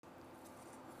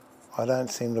 I don't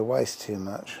seem to waste too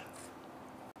much.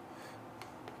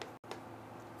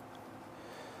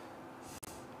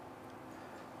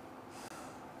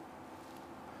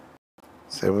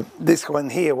 So with this one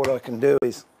here, what I can do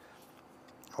is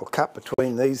I'll cut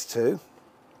between these two.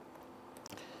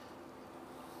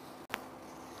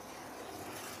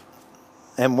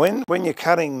 And when you're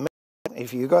cutting,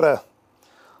 if you've got a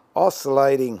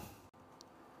oscillating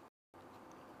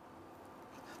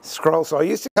scroll, so I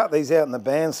used to cut these out in the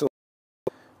bandsaw.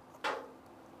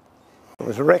 I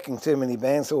was wrecking too many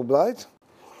bandsaw blades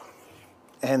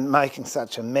and making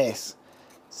such a mess.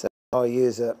 So I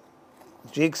use a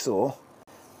jigsaw.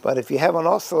 But if you have an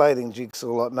oscillating jigsaw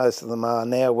like most of them are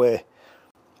now, where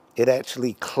it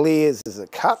actually clears as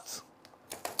it cuts,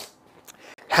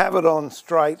 have it on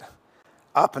straight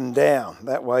up and down.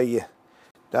 That way you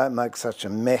don't make such a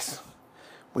mess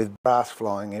with brass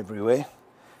flying everywhere.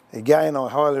 Again, I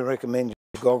highly recommend you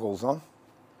put goggles on.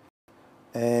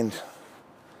 And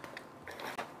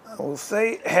we'll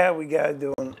see how we go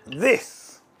doing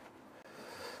this.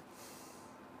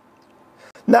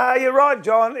 No, you're right,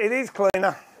 John. It is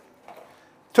cleaner.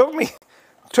 Took me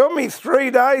 3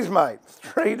 days, mate.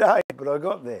 3 days, but I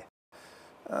got there.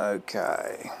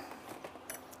 Okay.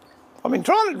 I've been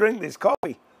trying to drink this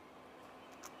coffee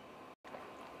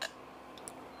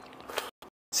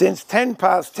since 10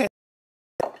 past 10.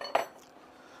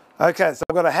 Okay, so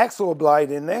I've got a hacksaw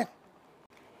blade in there.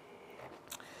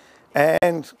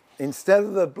 And instead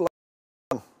of the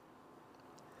blade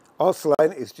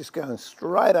oscillating, it's just going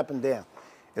straight up and down.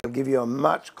 It'll give you a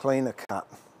much cleaner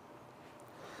cut.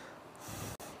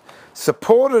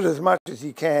 Support it as much as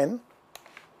you can.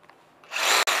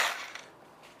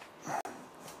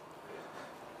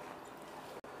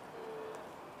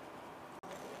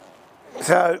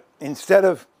 So instead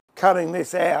of cutting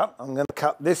this out, I'm going to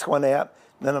cut this one out,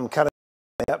 then I'm cutting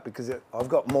it out because I've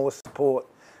got more support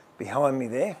behind me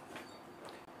there.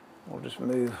 I'll just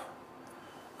move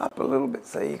up a little bit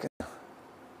so you can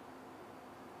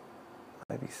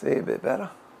maybe see a bit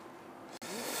better.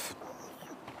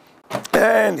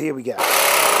 And here we go.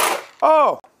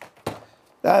 Oh,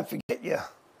 don't forget your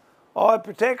eye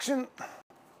protection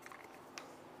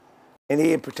and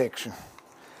ear protection,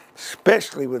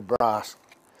 especially with brass.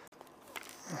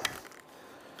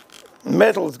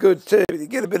 Metal's good too, but you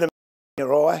get a bit of in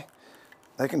your eye.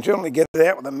 They can generally get it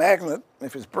out with a magnet.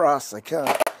 If it's brass, they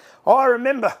can't. I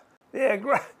remember, yeah,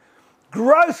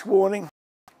 gross warning.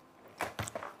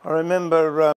 I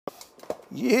remember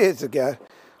years ago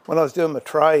when I was doing my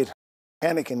trade,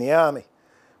 mechanic in the army,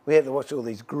 we had to watch all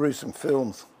these gruesome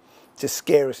films to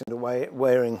scare us into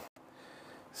wearing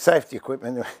safety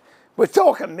equipment. We're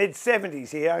talking mid-70s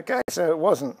here, okay? So it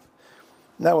wasn't,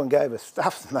 no one gave us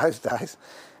stuff in those days.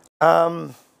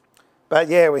 But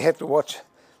yeah, we had to watch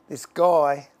this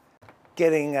guy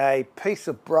getting a piece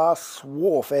of brass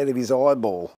swarf out of his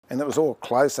eyeball, and it was all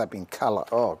close up in colour.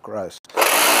 Oh, gross.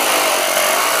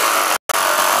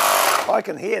 I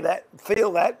can hear that,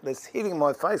 feel that, it's hitting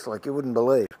my face like you wouldn't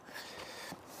believe.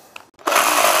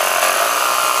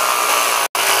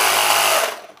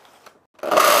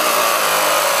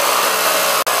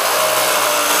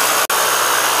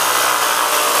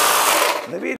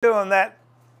 And if you're doing that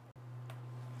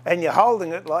and you're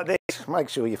holding it like this, make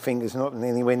sure your finger's not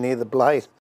anywhere near the blade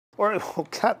or it will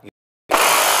cut you.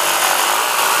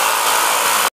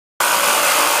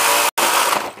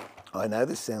 I know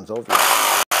this sounds obvious.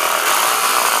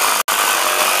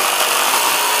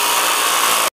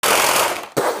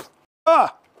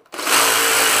 Ah!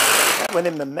 That went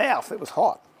in the mouth, it was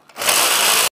hot.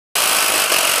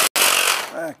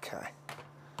 Okay.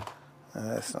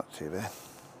 That's not too bad.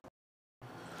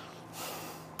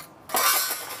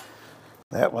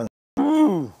 That one,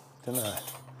 don't know.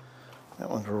 That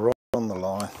one's right on the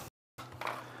line.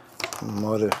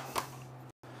 Might have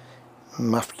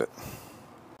muffed it.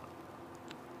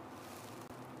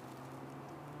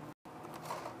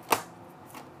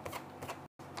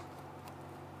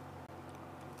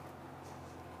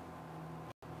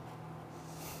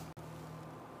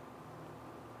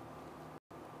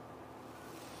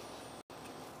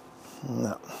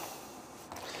 No,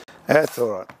 that's all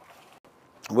right.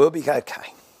 We'll be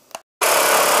okay.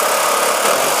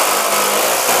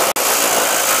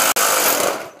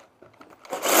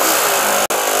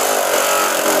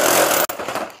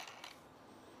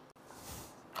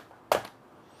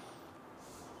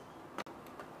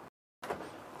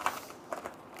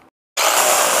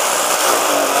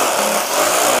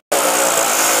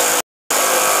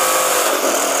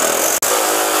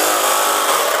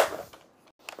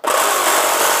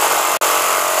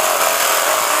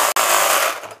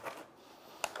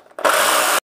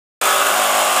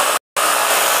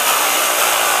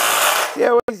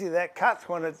 easy that cuts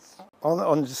when it's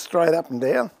on just straight up and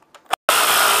down.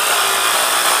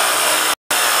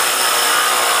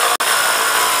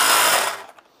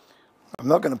 I'm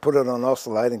not going to put it on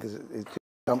oscillating because it just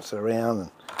jumps around.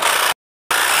 And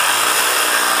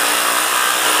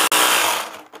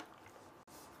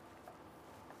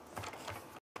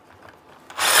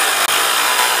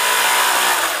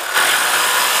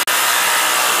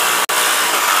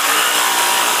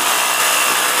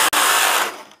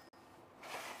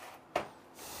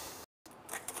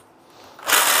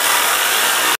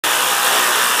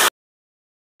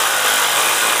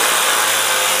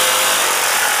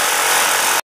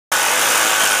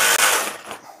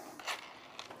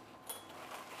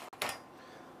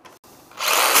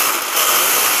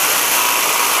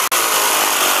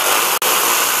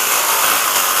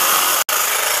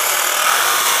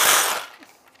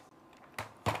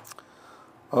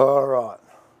all right,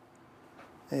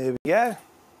 there we go.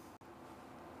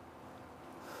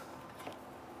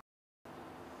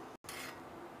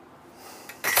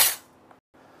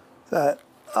 So,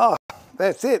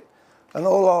 that's it. And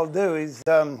all I'll do is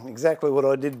exactly what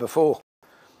I did before.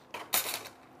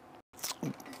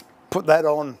 Put that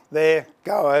on there,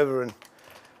 go over and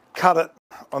cut it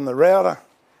on the router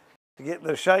to get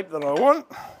the shape that I want.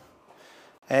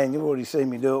 And you've already seen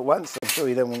me do it once, so I'm sure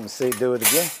you don't want to see me do it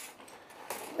again.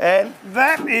 And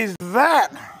that is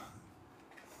that.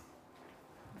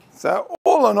 So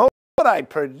all in all, what a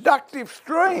productive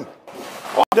stream.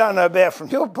 I don't know about from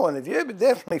your point of view, but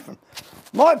definitely from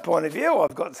my point of view,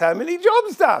 I've got so many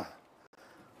jobs done.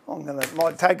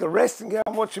 Might take a rest and go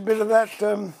and watch a bit of that,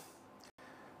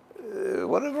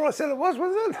 whatever I said it was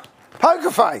it?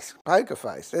 Poker Face. Poker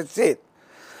Face, that's it.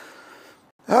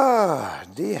 Oh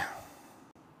dear.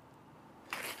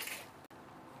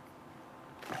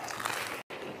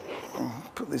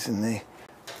 Put this in there.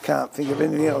 Can't think of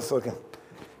anything else I can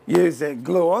use that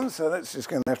glue on, so that's just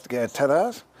going to have to go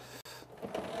ta-das.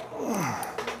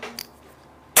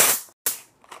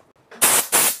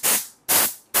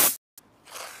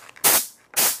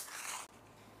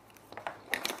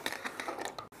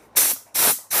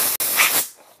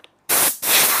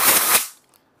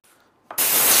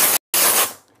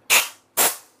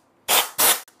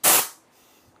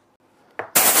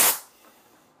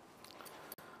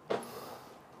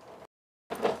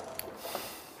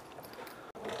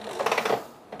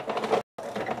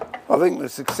 I think the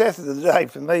success of the day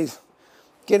for me is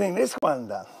getting this one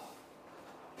done.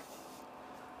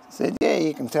 I said, yeah,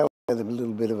 you can tell I had a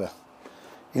little bit of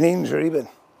an injury, but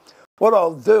what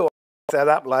I'll do, I'll set that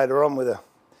up later on with a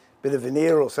bit of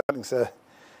veneer or something so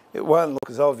it won't look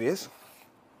as obvious.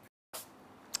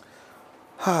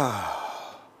 But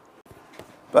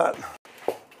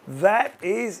that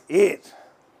is it.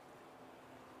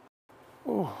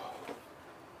 Ooh.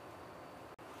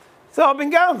 So I've been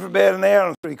going for about an hour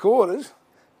and 3/4,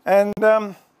 and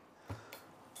I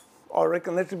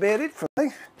reckon that's about it for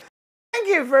me. Thank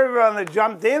you for everyone that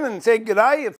jumped in and said good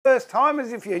day. Your first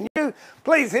timers, if you're new,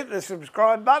 please hit the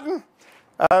subscribe button.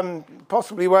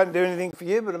 Possibly won't do anything for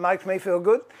you, but it makes me feel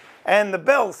good. And the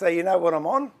bell so you know what I'm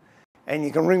on. And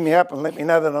you can ring me up and let me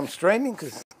know that I'm streaming,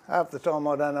 because half the time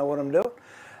I don't know what I'm doing.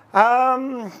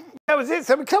 That was it.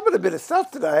 So we covered a bit of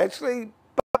stuff today, actually.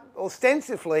 But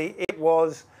ostensibly, it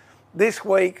was this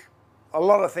week, a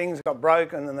lot of things got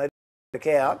broken and they didn't work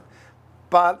out.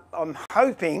 But I'm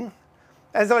hoping,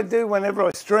 as I do whenever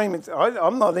I stream,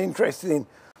 I'm not interested in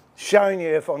showing you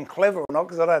if I'm clever or not,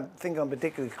 because I don't think I'm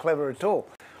particularly clever at all.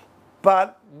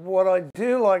 But what I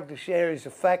do like to share is the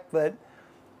fact that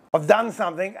I've done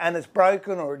something and it's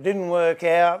broken, or it didn't work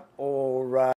out,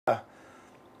 or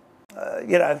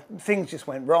you know, things just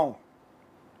went wrong.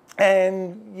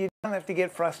 And you don't have to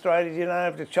get frustrated, you don't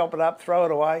have to chop it up, throw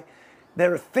it away.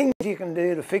 There are things you can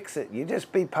do to fix it. You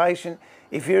just be patient.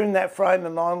 If you're in that frame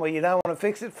of mind where you don't want to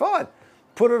fix it, fine.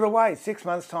 Put it away. 6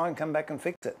 months' time, come back and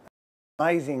fix it.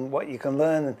 Amazing what you can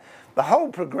learn. And the whole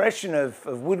progression of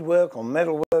woodwork or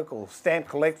metalwork or stamp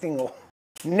collecting or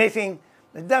knitting,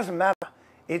 it doesn't matter.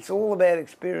 It's all about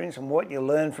experience and what you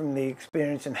learn from the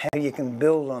experience and how you can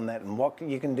build on that and what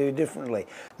you can do differently.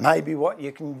 Maybe what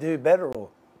you can do better, or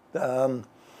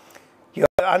you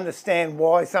understand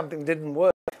why something didn't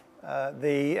work.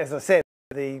 As I said,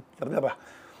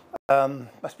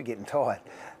 must be getting tired.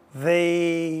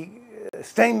 The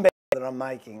steam bed that I'm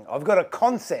making, I've got a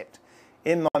concept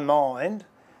in my mind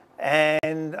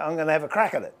and I'm going to have a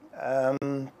crack at it.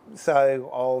 So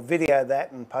I'll video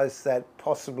that and post that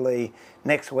possibly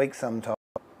next week sometime.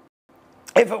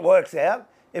 If it works out.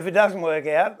 If it doesn't work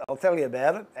out, I'll tell you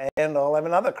about it and I'll have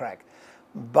another crack.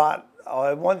 But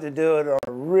I want to do it on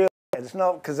a real It's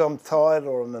not because I'm tired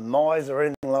or I'm a miser or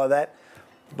anything like that,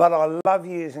 but I love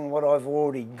using what I've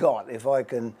already got. If I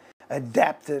can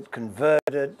adapt it, convert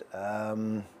it,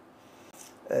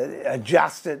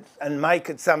 adjust it and make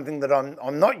it something that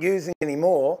I'm not using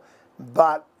anymore,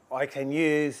 but I can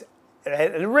use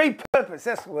and repurpose.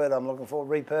 That's the word I'm looking for,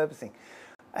 repurposing.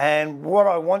 And what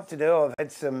I want to do, I've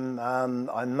had some,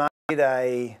 I made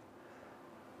a,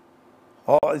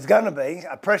 it's going to be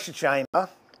a pressure chamber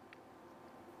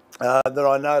that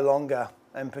I no longer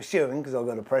am pursuing because I've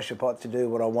got a pressure pot to do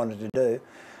what I wanted to do.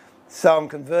 So I'm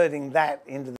converting that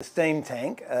into the steam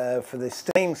tank. For the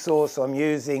steam source, I'm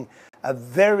using a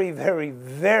very, very,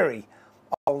 very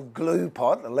old glue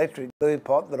pot, electric glue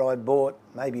pot that I bought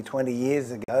maybe 20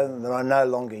 years ago that I no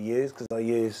longer use because I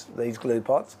use these glue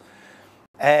pots.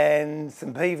 And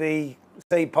some PVC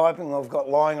piping I've got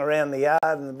lying around the yard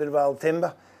and a bit of old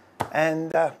timber.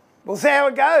 And we'll see how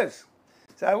it goes.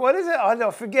 So what is it? I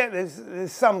forget,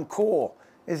 there's some core.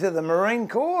 Is it the Marine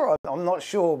Corps? I'm not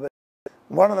sure, but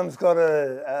one of them's got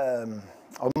a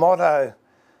motto.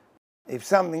 If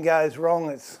something goes wrong,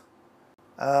 it's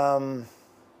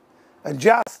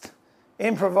adjust,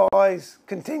 improvise,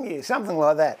 continue, something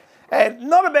like that. And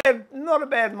not a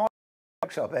bad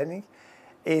workshop, Andy.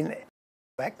 In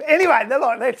fact, anyway,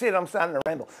 that's it. I'm starting to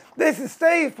ramble. This is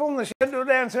Steve pulling the schedule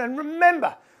down, and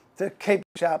remember to keep it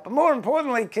sharp, but more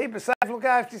importantly, keep it safe. Look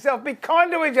after yourself. Be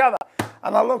kind to each other,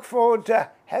 and I look forward to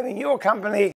having your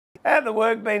company at the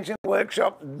workbench and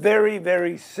workshop very,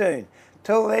 very soon.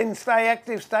 Till then, stay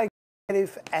active, stay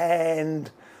creative,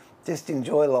 and just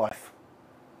enjoy life.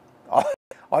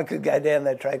 I could go down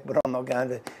that track, but I'm not going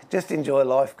to. Just enjoy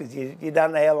life because you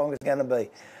don't know how long it's going to be.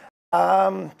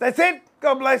 That's it.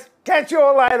 God bless. Catch you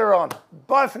all later on.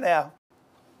 Bye for now.